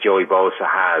pressure that Joey Bosa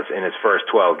has in his first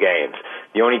 12 games.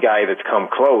 The only guy that's come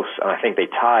close, and I think they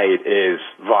tied, is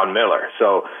Von Miller.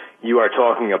 So you are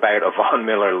talking about a Von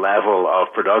Miller level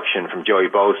of production from Joey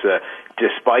Bosa,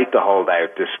 despite the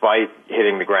holdout, despite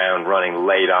hitting the ground running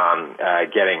late on,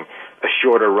 getting a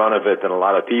shorter run of it than a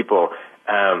lot of people.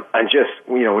 And just,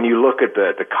 you know, when you look at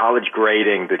the college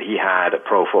grading that he had at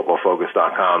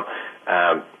ProFootballFocus.com,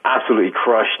 absolutely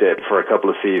crushed it for a couple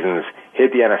of seasons,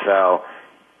 hit the NFL,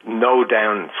 no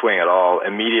downswing at all,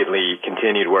 immediately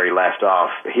continued where he left off.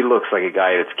 He looks like a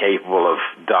guy that's capable of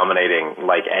dominating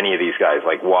like any of these guys,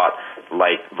 like Watt,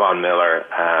 like Von Miller.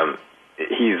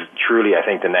 He's truly, I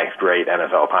think, the next great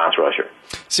NFL pass rusher.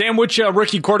 Sam, which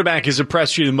rookie quarterback has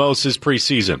impressed you the most this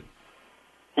preseason?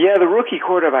 Yeah, the rookie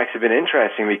quarterbacks have been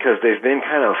interesting because they've been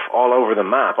kind of all over the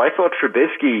map. I thought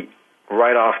Trubisky,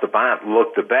 right off the bat,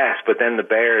 looked the best, but then the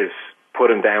Bears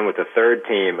put him down with the third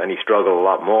team, and he struggled a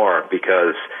lot more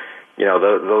because, you know,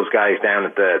 those guys down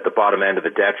at the bottom end of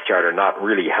the depth chart are not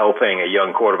really helping a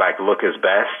young quarterback look his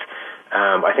best.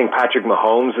 I think Patrick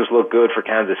Mahomes has looked good for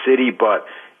Kansas City, but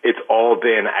it's all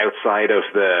been outside of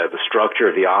the structure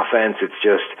of the offense. It's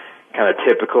just kind of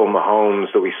typical Mahomes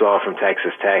that we saw from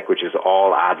Texas Tech, which is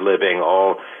all ad-libbing,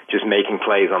 all just making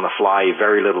plays on the fly,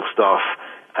 very little stuff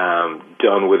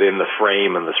done within the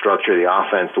frame and the structure of the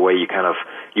offense, the way you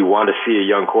want to see a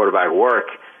young quarterback work.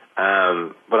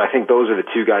 But I think those are the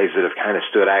two guys that have kind of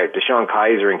stood out. DeShone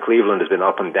Kizer in Cleveland has been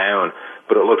up and down,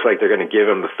 but it looks like they're going to give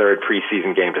him the third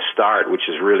preseason game to start,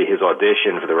 which is really his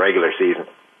audition for the regular season.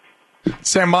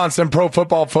 Sam Monson, Pro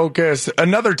Football Focus.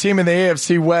 Another team in the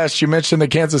AFC West, you mentioned the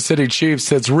Kansas City Chiefs,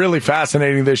 that's really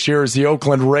fascinating this year is the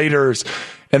Oakland Raiders.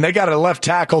 And they got a left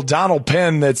tackle, Donald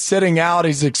Penn, that's sitting out.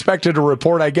 He's expected to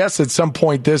report, I guess, at some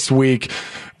point this week.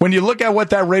 When you look at what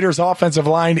that Raiders offensive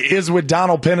line is with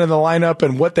Donald Penn in the lineup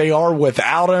and what they are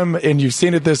without him, and you've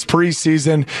seen it this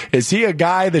preseason, is he a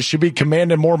guy that should be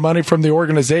commanding more money from the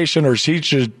organization, or he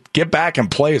should get back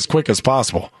and play as quick as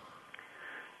possible?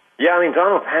 Yeah, I mean,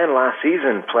 Donald Penn last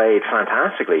season played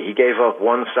fantastically. He gave up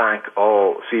one sack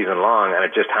all season long, and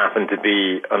it just happened to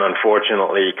be an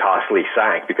unfortunately costly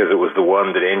sack because it was the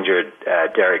one that injured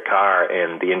Derek Carr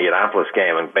in the Indianapolis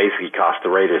game and basically cost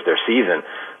the Raiders their season.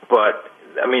 But,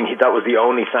 I mean, that was the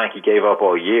only sack he gave up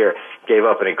all year. Gave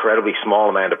up an incredibly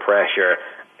small amount of pressure.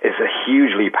 Is a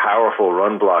hugely powerful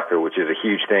run blocker, which is a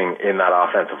huge thing in that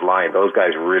offensive line. Those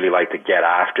guys really like to get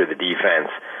after the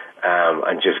defense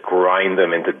and just grind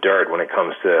them into dirt when it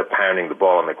comes to pounding the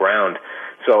ball on the ground.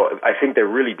 So I think they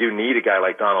really do need a guy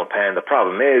like Donald Penn. The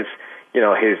problem is, you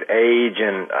know, his age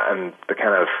and the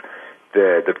kind of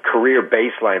the career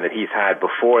baseline that he's had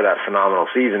before that phenomenal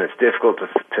season. It's difficult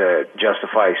to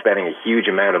justify spending a huge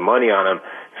amount of money on him.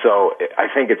 So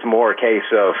I think it's more a case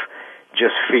of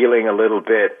just feeling a little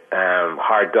bit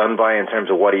hard done by in terms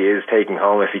of what he is taking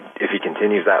home if he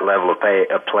continues that level of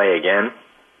play again.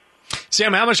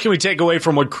 Sam, how much can we take away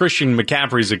from what Christian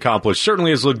McCaffrey's accomplished?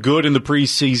 Certainly has looked good in the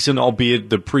preseason, albeit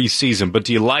the preseason, but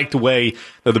do you like the way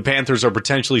that the Panthers are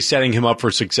potentially setting him up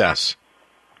for success?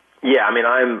 Yeah, I mean,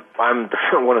 I'm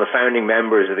one of the founding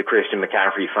members of the Christian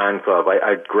McCaffrey fan club.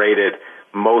 I graded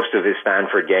most of his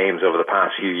Stanford games over the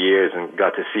past few years and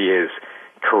got to see his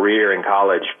career in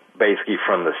college basically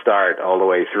from the start all the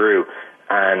way through.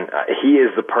 And he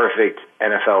is the perfect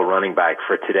NFL running back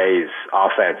for today's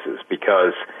offenses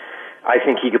because I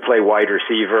think he could play wide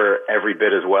receiver every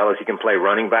bit as well as he can play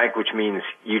running back, which means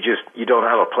you don't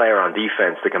have a player on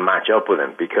defense that can match up with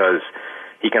him because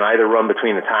he can either run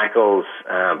between the tackles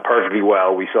perfectly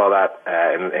well. We saw that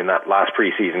in that last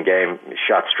preseason game,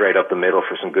 shot straight up the middle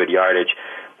for some good yardage.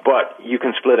 But you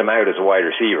can split him out as a wide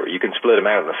receiver. You can split him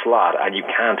out in the slot, and you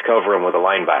can't cover him with a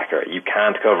linebacker. You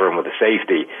can't cover him with a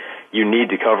safety. You need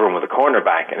to cover him with a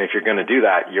cornerback, and if you're going to do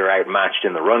that, you're outmatched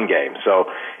in the run game. So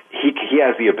he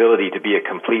has the ability to be a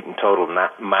complete and total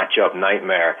matchup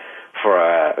nightmare for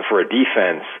a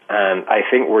defense, and I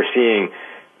think we're seeing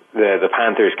the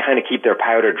Panthers kind of keep their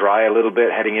powder dry a little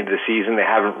bit heading into the season. They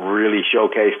haven't really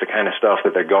showcased the kind of stuff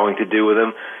that they're going to do with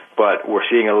him, but we're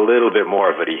seeing a little bit more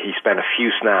of it. He spent a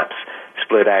few snaps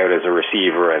split out as a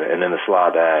receiver and in the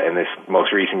slot in this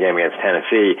most recent game against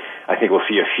Tennessee. I think we'll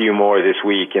see a few more this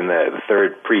week in the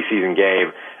third preseason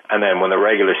game, and then when the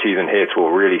regular season hits,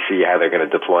 we'll really see how they're going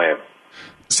to deploy him.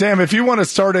 Sam, if you want to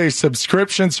start a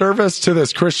subscription service to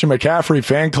this Christian McCaffrey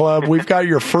fan club, we've got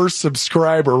your first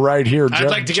subscriber right here. I'd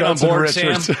like to get on board,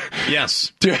 Richards. Sam.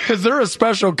 Yes. Is there a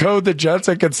special code that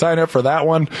Jensen can sign up for that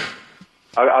one?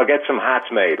 I'll get some hats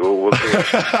made. We'll do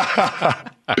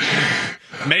it.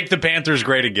 Make the Panthers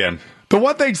great again. The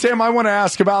one thing, Sam, I want to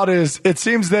ask about is it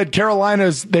seems that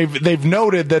Carolina's they've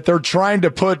noted that they're trying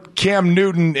to put Cam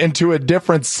Newton into a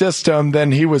different system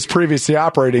than he was previously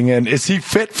operating in. Is he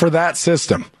fit for that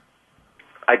system?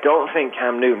 I don't think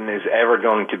Cam Newton is ever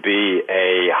going to be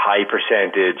a high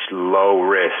percentage, low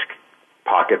risk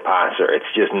pocket passer.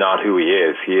 It's just not who he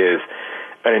is. He is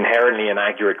an inherently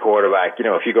inaccurate quarterback. You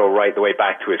know, if you go right the way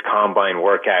back to his combine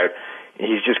workout,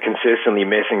 he's just consistently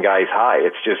missing guys high.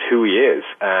 It's just who he is.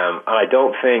 And I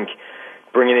don't think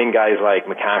bringing in guys like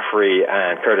McCaffrey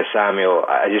and Curtis Samuel,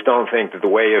 I just don't think that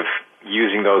the way of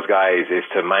using those guys is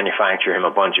to manufacture him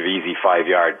a bunch of easy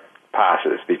 5-yard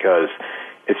passes, because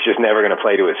it's just never going to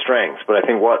play to his strengths. But I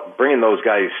think what bringing those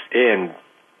guys in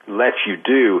lets you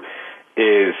do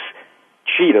is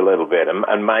cheat a little bit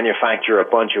and manufacture a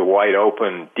bunch of wide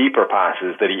open, deeper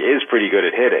passes that he is pretty good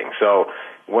at hitting. So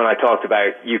when I talked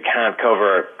about you can't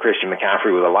cover Christian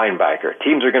McCaffrey with a linebacker,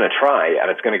 teams are going to try and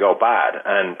it's going to go bad.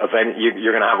 And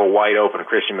you're going to have a wide open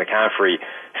Christian McCaffrey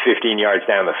 15 yards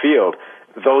down the field.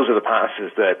 Those are the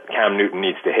passes that Cam Newton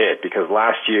needs to hit, because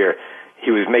last year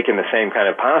he was making the same kind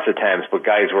of pass attempts, but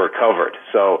guys were covered.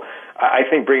 So I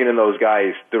think bringing in those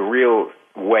guys, the real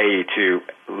way to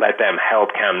let them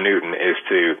help Cam Newton is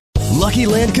to... Lucky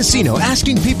Land Casino,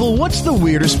 asking people, what's the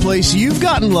weirdest place you've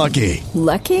gotten lucky?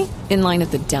 Lucky? In line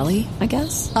at the deli, I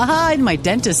guess? Aha, in my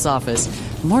dentist's office.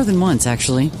 More than once,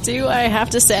 actually. Do I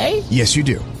have to say? Yes, you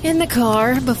do. In the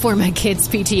car before my kids'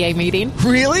 PTA meeting.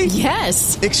 Really?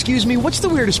 Yes. Excuse me, what's the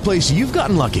weirdest place you've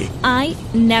gotten lucky? I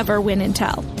never win and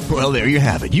tell. Well, there you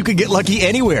have it. You can get lucky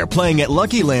anywhere, playing at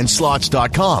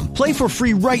LuckyLandSlots.com. Play for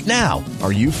free right now.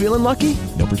 Are you feeling lucky?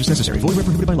 No purchase necessary. Void where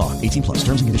prohibited by law. 18+.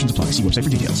 Terms and conditions apply. See website for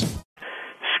details.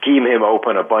 Scheme him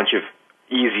open a bunch of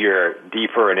easier,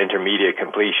 deeper, and intermediate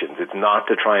completions. It's not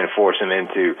to try and force him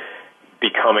into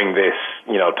becoming this,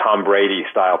 Tom Brady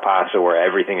style passer where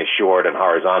everything is short and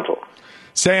horizontal.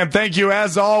 Sam, thank you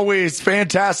as always.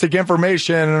 Fantastic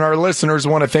information, and our listeners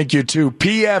want to thank you too.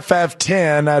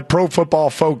 PFF10 at Pro Football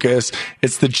Focus.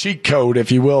 It's the cheat code,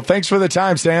 if you will. Thanks for the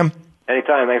time, Sam.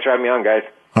 Anytime. Thanks for having me on, guys.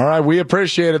 All right, we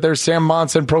appreciate it. There's Sam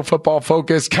Monson, Pro Football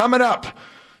Focus. Coming up,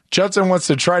 Judson wants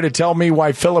to try to tell me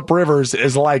why Phillip Rivers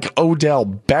is like Odell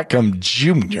Beckham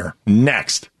Jr.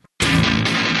 Next.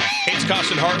 It's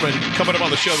Costin Hartman coming up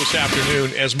on the show this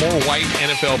afternoon as more white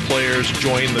NFL players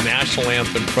join the national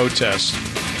anthem protest.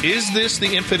 Is this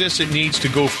the impetus it needs to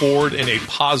go forward in a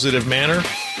positive manner?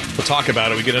 We'll talk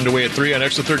about it. We get underway at 3 on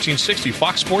Extra 1360,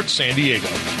 Fox Sports San Diego.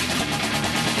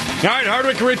 All right,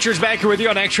 Hardwick Richards back here with you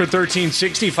on Extra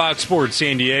 1360, Fox Sports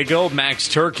San Diego. Max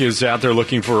Turk is out there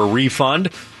looking for a refund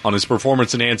on his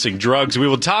performance-enhancing drugs. We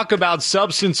will talk about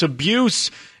substance abuse.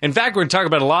 In fact, we're going to talk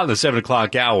about a lot in the 7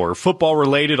 o'clock hour.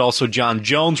 Football-related, also John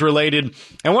Jones-related.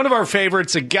 And one of our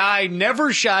favorites, a guy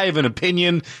never shy of an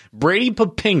opinion, Brady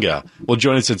Papinga, will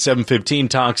join us at 7:15,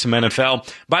 talk some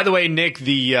NFL. By the way, Nick,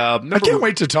 I can't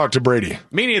wait to talk to Brady.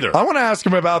 Me neither. I want to ask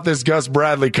him about this Gus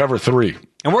Bradley cover 3.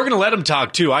 And we're going to let him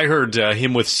talk, too. I heard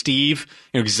him with Steve,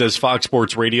 because he does Fox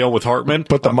Sports Radio with Hartman.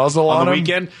 Put the muzzle on the him?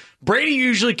 weekend. Brady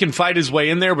usually can fight his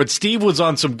way in there, but Steve was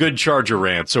on some good Charger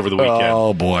rants over the weekend.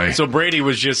 Oh, boy. So Brady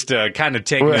was just kind of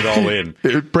taking it all in.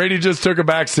 Brady just took a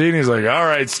back seat, and he's like, all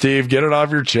right, Steve, get it off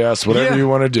your chest, whatever you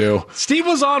want to do. Steve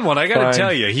was on one, I got to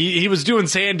tell you. He was doing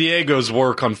San Diego's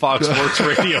work on Fox Sports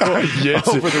Radio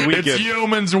over the weekend. It's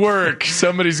yeoman's work.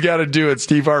 Somebody's got to do it.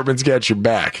 Steve Hartman's got your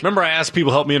back. Remember I asked people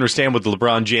to help me understand what the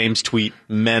LeBron James tweet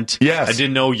meant? Yes. I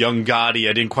didn't know Young Gotti.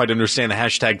 I didn't quite understand the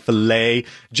hashtag filet.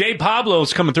 Jay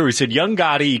Pablo's coming through. He said, Young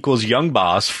Gotti equals young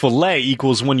boss. Filet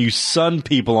equals when you sun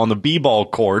people on the b-ball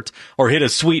court or hit a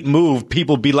sweet move,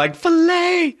 people be like,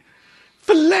 filet.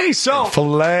 So,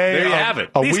 there you have it.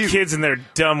 These kids and their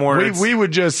dumb words. We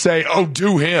would just say, oh,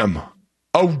 do him.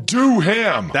 Oh, do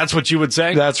him. That's what you would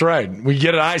say? That's right. We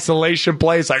get an isolation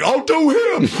play. It's like, oh, do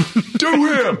him.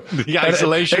 Do him. The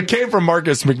isolation. It came from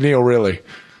Marcus McNeil, really.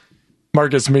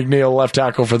 Marcus McNeil, left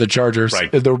tackle for the Chargers. Right.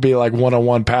 There would be like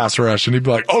one-on-one pass rush, and he'd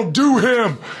be like, oh, do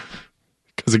him.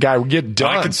 Because the guy would get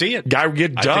done. I can see it. Guy would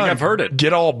get done. I think I've heard it.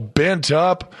 Get all bent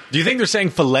up. Do you think they're saying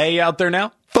filet out there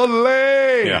now?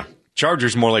 Filet. Yeah.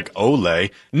 Chargers more like Ole.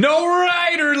 No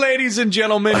rider, ladies and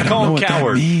gentlemen. Call him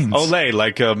coward. Ole,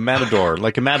 like a matador,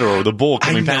 the bull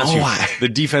coming past you. The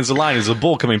defensive line is a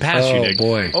bull coming past you, Nick.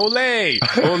 Boy. Ole. Hey,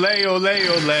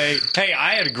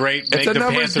 I had a great Make the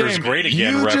Panthers Great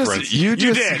Again reference. You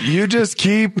just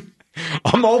keep.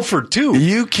 I'm 0 for 2.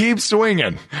 You keep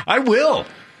swinging. I will.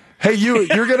 Hey, you're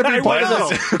going to be part of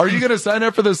this. Are you going to sign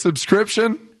up for the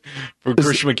subscription? For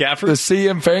Christian McCaffrey? The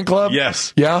CM fan club?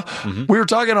 Yes. Yeah? Mm-hmm. We were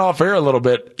talking off air a little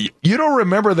bit. You don't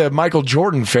remember the Michael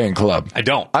Jordan fan club? I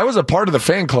don't. I was a part of the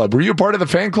fan club. Were you a part of the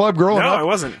fan club growing up? No, I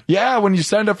wasn't. Yeah, when you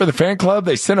signed up for the fan club,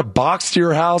 they sent a box to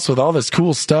your house with all this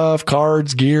cool stuff,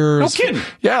 cards, gears. No kidding.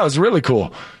 Yeah, it was really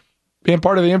cool. Being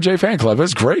part of the MJ fan club, it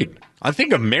was great. I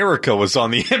think America was on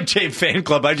the MJ fan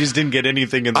club. I just didn't get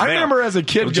anything in the mail. I remember as a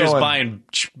kid just buying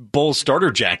Bull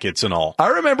starter jackets and all. I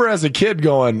remember as a kid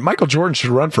going, Michael Jordan should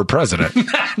run for president.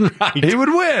 Right. He would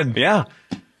win. Yeah.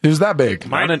 He was that big.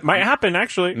 Might happen,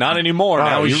 actually. Not anymore.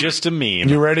 Now he's just a meme.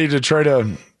 You ready to try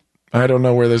to... I don't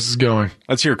know where this is going.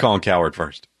 Let's hear Colin Cowherd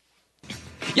first.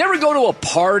 You ever go to a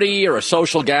party or a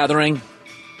social gathering,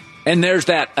 and there's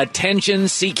that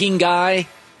attention-seeking guy?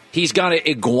 He's got an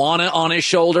iguana on his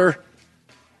shoulder.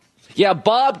 Yeah,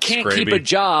 Bob can't keep a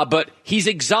job, but he's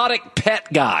exotic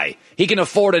pet guy. He can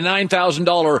afford a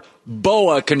 $9,000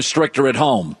 boa constrictor at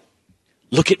home.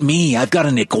 Look at me, I've got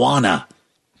an iguana.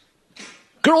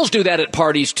 Girls do that at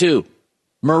parties, too.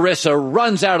 Marissa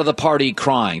runs out of the party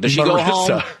crying. Does she go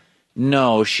home?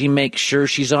 No, she makes sure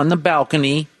she's on the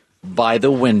balcony by the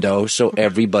window so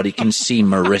everybody can see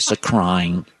Marissa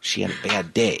crying. She had a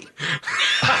bad day.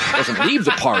 Doesn't leave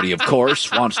the party, of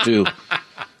course. Wants to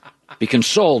be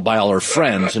consoled by all her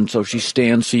friends, and so she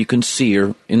stands so you can see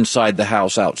her inside the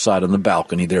house, outside on the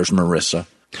balcony. There's Marissa.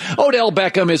 Odell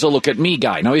Beckham is a look-at-me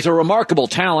guy. Now, he's a remarkable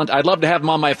talent. I'd love to have him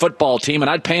on my football team, and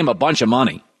I'd pay him a bunch of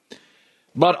money.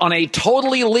 But on a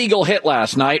totally legal hit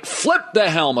last night, flip the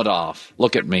helmet off.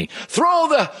 Look at me. Throw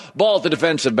the ball at the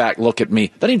defensive back. Look at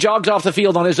me. Then he jogs off the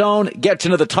field on his own, gets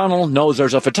into the tunnel, knows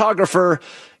there's a photographer,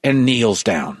 and kneels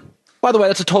down. By the way,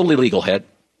 that's a totally legal hit.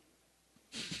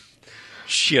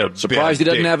 Surprised he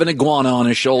doesn't have an iguana on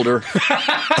his shoulder.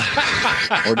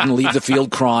 Or didn't leave the field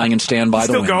crying and stand by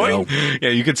the window. Going?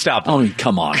 Yeah, you could stop. Oh,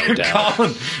 come on,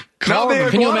 Odell.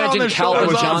 Can you imagine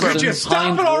Calvin Johnson? Could you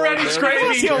stop it already,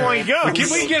 Scrappy?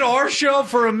 Can we get our show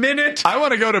for a minute? I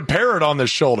want to go to Parrot on the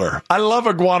shoulder. I love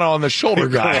iguana on the shoulder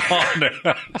guy.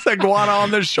 It's iguana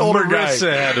on the shoulder guy.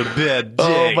 Marissa had a bad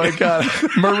day. Oh, my God.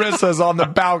 Marissa's on the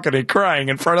balcony crying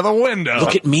in front of the window.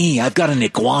 Look at me. I've got an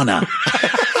iguana.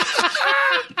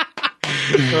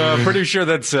 Pretty sure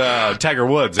that's Tiger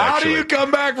Woods, actually. How do you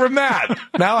come back from that?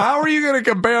 Now, how are you going to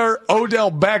compare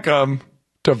Odell Beckham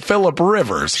to Phillip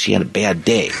Rivers? She had a bad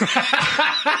day.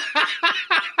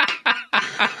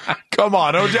 Come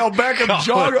on, Odell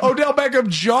Beckham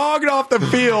jogged off the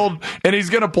field, and he's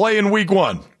going to play in week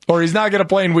 1. Or he's not going to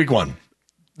play in week 1.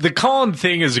 The Colin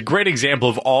thing is a great example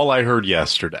of all I heard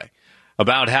yesterday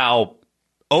about how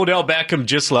Odell Beckham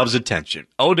just loves attention.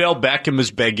 Odell Beckham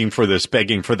is begging for this,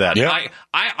 begging for that. Yep.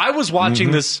 I was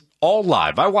watching this all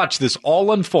live. I watched this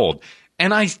all unfold,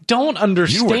 and I don't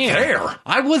understand. You were there.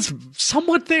 I was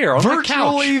somewhat there on the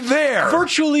couch.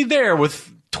 Virtually there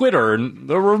with Twitter and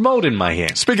the remote in my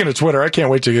hand. Speaking of Twitter, I can't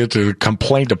wait to get to the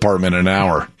complaint department in an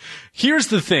hour. Here's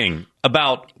the thing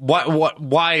about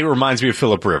why it reminds me of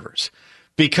Phillip Rivers.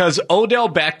 Because Odell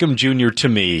Beckham Jr. to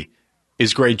me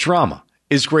is great drama,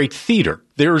 is great theater.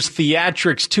 There's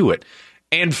theatrics to it.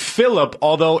 And Phillip,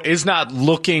 although is not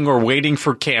looking or waiting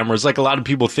for cameras like a lot of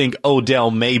people think Odell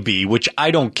may be, which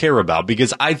I don't care about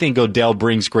because I think Odell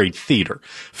brings great theater.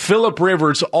 Phillip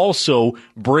Rivers also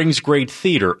brings great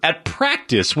theater. At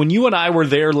practice, when you and I were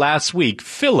there last week,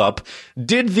 Phillip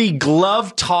did the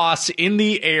glove toss in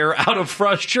the air out of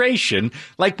frustration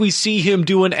like we see him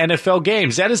do in NFL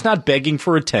games. That is not begging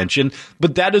for attention,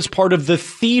 but that is part of the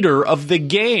theater of the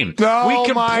game.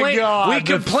 Oh, my God. We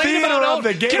complain about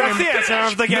the game. Can I finish?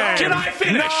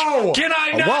 No. Can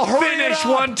I not finish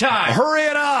one time? Hurry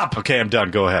it up. Okay, I'm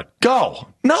done. Go ahead. Go.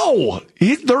 No,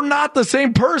 they're not the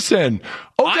same person.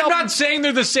 I'm not saying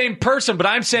they're the same person, but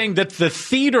I'm saying that the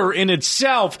theater in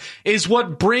itself is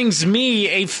what brings me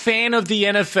a fan of the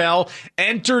NFL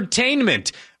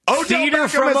entertainment. Theater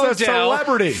from Odell, a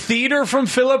celebrity. Theater from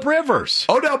Phillip Rivers.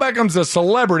 Odell Beckham's a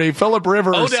celebrity. Phillip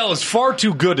Rivers. Odell is far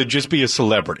too good to just be a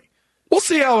celebrity. We'll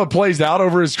see how it plays out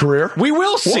over his career. We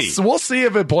will see. We'll see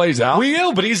if it plays out. We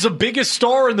will, but he's the biggest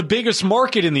star in the biggest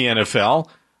market in the NFL.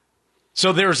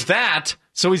 So there's that.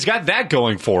 So he's got that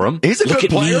going for him. He's a Look good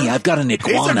player. Look at me. I've got an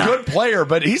iguana. He's a good player,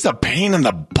 but he's a pain in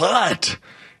the butt.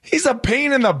 He's a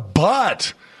pain in the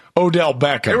butt, Odell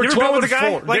Beckham. They were 12 with a guy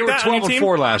and 4. like They were that 12 and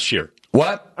 4 last year.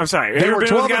 What? I'm sorry. They were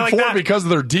 12 and 4 because of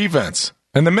their defense.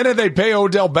 And the minute they pay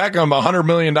Odell Beckham $100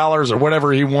 million or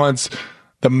whatever he wants,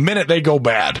 the minute they go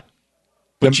bad.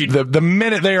 The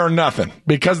minute they are nothing,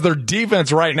 because their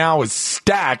defense right now is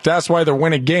stacked. That's why they're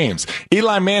winning games.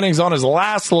 Eli Manning's on his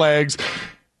last legs,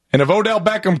 and if Odell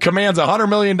Beckham commands $100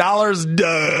 million,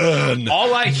 done.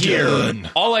 All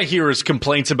I hear is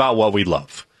complaints about what we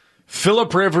love.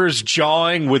 Phillip Rivers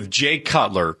jawing with Jay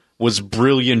Cutler was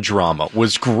brilliant drama,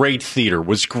 was great theater,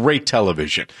 was great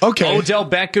television. Okay. Odell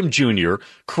Beckham Jr.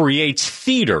 creates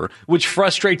theater, which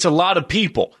frustrates a lot of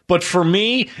people. But for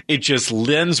me, it just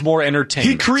lends more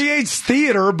entertainment. He creates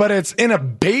theater, but it's in a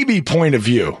baby point of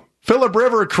view. Phillip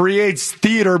Rivers creates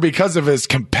theater because of his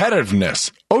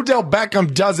competitiveness. Odell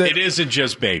Beckham does it. It isn't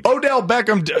just baby. Odell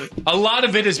Beckham. A lot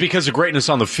of it is because of greatness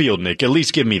on the field, Nick. At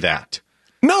least give me that.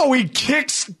 No, he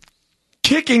kicks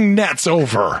kicking nets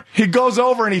over. He goes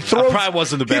over and he throws. Probably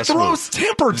wasn't the best. He throws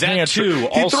temper tantrums.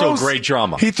 That too, also great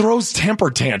drama. He throws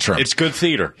temper tantrums. It's good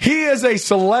theater. He is a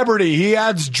celebrity. He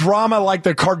adds drama like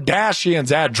the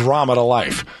Kardashians add drama to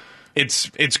life. It's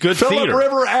good Phillip theater.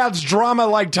 Rivers adds drama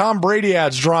like Tom Brady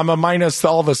adds drama minus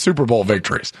all the Super Bowl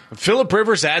victories. Phillip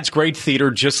Rivers adds great theater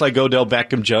just like Odell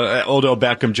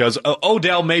Beckham does.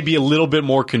 Odell may be a little bit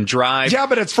more contrived. Yeah,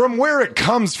 but it's from where it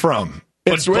comes from.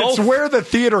 It's where the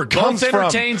theater comes both from.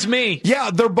 entertains me.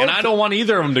 Yeah, they're both. And I don't want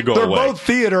either of them to go They're away. both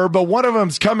theater, but one of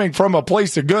them's coming from a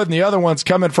place of good, and the other one's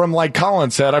coming from, like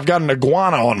Colin said, I've got an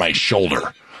iguana on my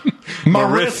shoulder.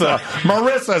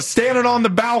 Marissa standing on the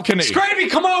balcony. Scrappy,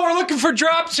 come on, we're looking for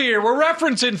drops here. We're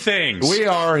referencing things. We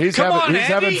are. He's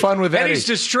having fun with Eddie. Eddie's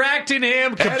distracting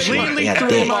him, completely Eddie, threw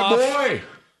him off.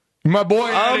 My boy,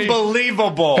 Eddie.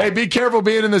 Unbelievable. Hey, be careful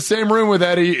being in the same room with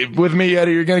me,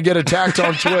 Eddie. You're going to get attacked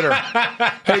on Twitter.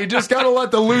 Hey, you just got to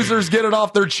let the losers get it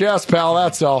off their chest, pal.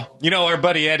 That's all. You know, our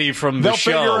buddy Eddie from the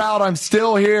show. They'll figure out I'm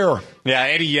still here. Yeah,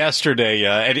 Eddie yesterday,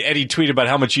 Eddie tweeted about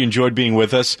how much he enjoyed being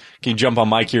with us. Can you jump on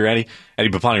mic here, Eddie? Eddie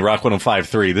Bapani, Rock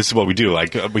 105.3. This is what we do.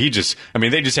 Like, they just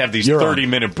have these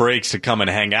 30-minute breaks to come and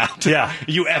hang out. Yeah.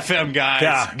 You FM guys.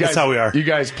 Yeah, that's how we are. You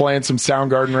guys playing some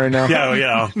Soundgarden right now?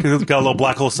 Yeah, we've got a little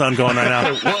Black Hole Sun going right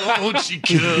now. Won't she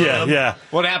come? Yeah.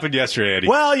 What happened yesterday, Eddie?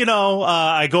 Well,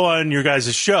 I go on your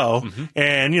guys' show,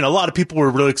 and, a lot of people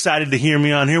were really excited to hear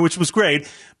me on here, which was great.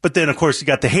 But then, of course, you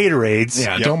got the haterades.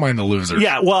 Yeah, don't mind the losers.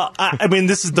 Yeah, well, I mean,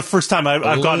 this is the first time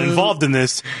I've gotten involved in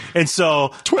this. And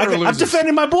so I'm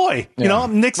defending my boy. Yeah.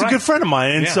 Nick's a good friend of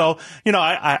mine. And so,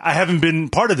 I haven't been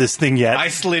part of this thing yet. I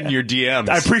slid in your DMs.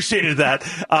 I appreciated that.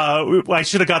 I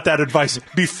should have got that advice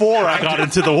before I got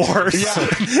into the wars.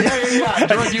 Yeah. I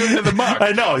drug you into the muck.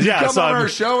 I know, yeah. You come on our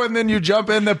show and then you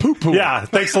jump in the poo-poo. Yeah,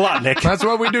 thanks a lot, Nick. That's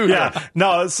what we do here. Yeah.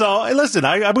 No, so, listen,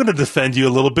 I'm going to defend you a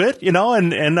little bit, and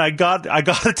I got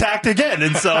attacked again,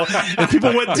 and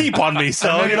people went deep on me. So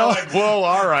like, whoa,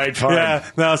 all right, fine. Yeah,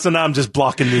 no. So now I'm just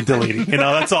blocking and deleting.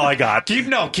 That's all I got.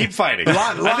 Keep fighting. A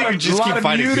lot of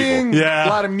muting. Yeah, a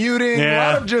lot of muting.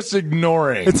 Yeah. A lot of just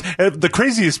ignoring. The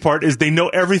craziest part is they know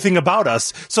everything about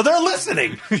us, so they're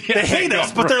listening. They hate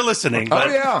us, but they're listening. Oh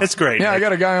yeah, it's great. Yeah, I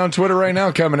got a guy on Twitter right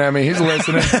now coming at me. He's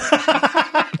listening.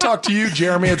 Talk to you,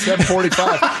 Jeremy, at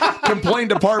 7:45. Complaint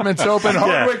department's open.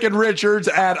 Hardwick and Richards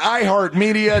at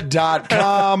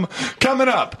iHeartMedia.com. Coming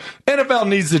up, NFL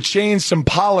needs to change some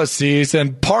policies,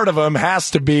 and part of them has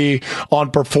to be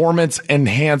on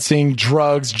performance-enhancing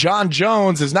drugs. John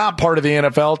Jones is not part of the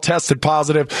NFL, tested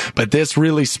positive, but this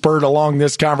really spurred along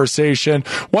this conversation.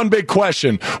 One big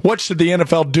question, what should the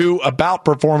NFL do about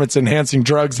performance-enhancing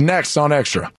drugs? Next on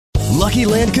Extra. Lucky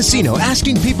Land Casino,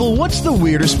 asking people, what's the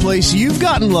weirdest place you've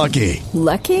gotten lucky?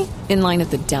 Lucky? In line at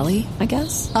the deli, I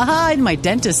guess? Aha, in my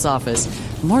dentist's office.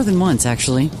 More than once,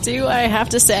 actually. Do I have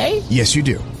to say? Yes, you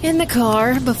do. In the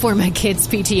car before my kids'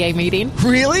 PTA meeting.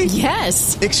 Really?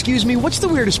 Yes. Excuse me, what's the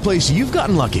weirdest place you've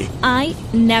gotten lucky? I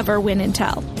never win and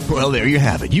tell. Well, there you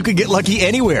have it. You can get lucky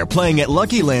anywhere, playing at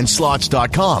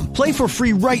LuckyLandSlots.com. Play for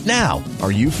free right now.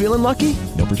 Are you feeling lucky?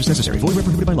 No purchase necessary. Void where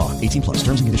prohibited by law. 18+.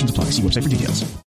 Terms and conditions apply. See website for details.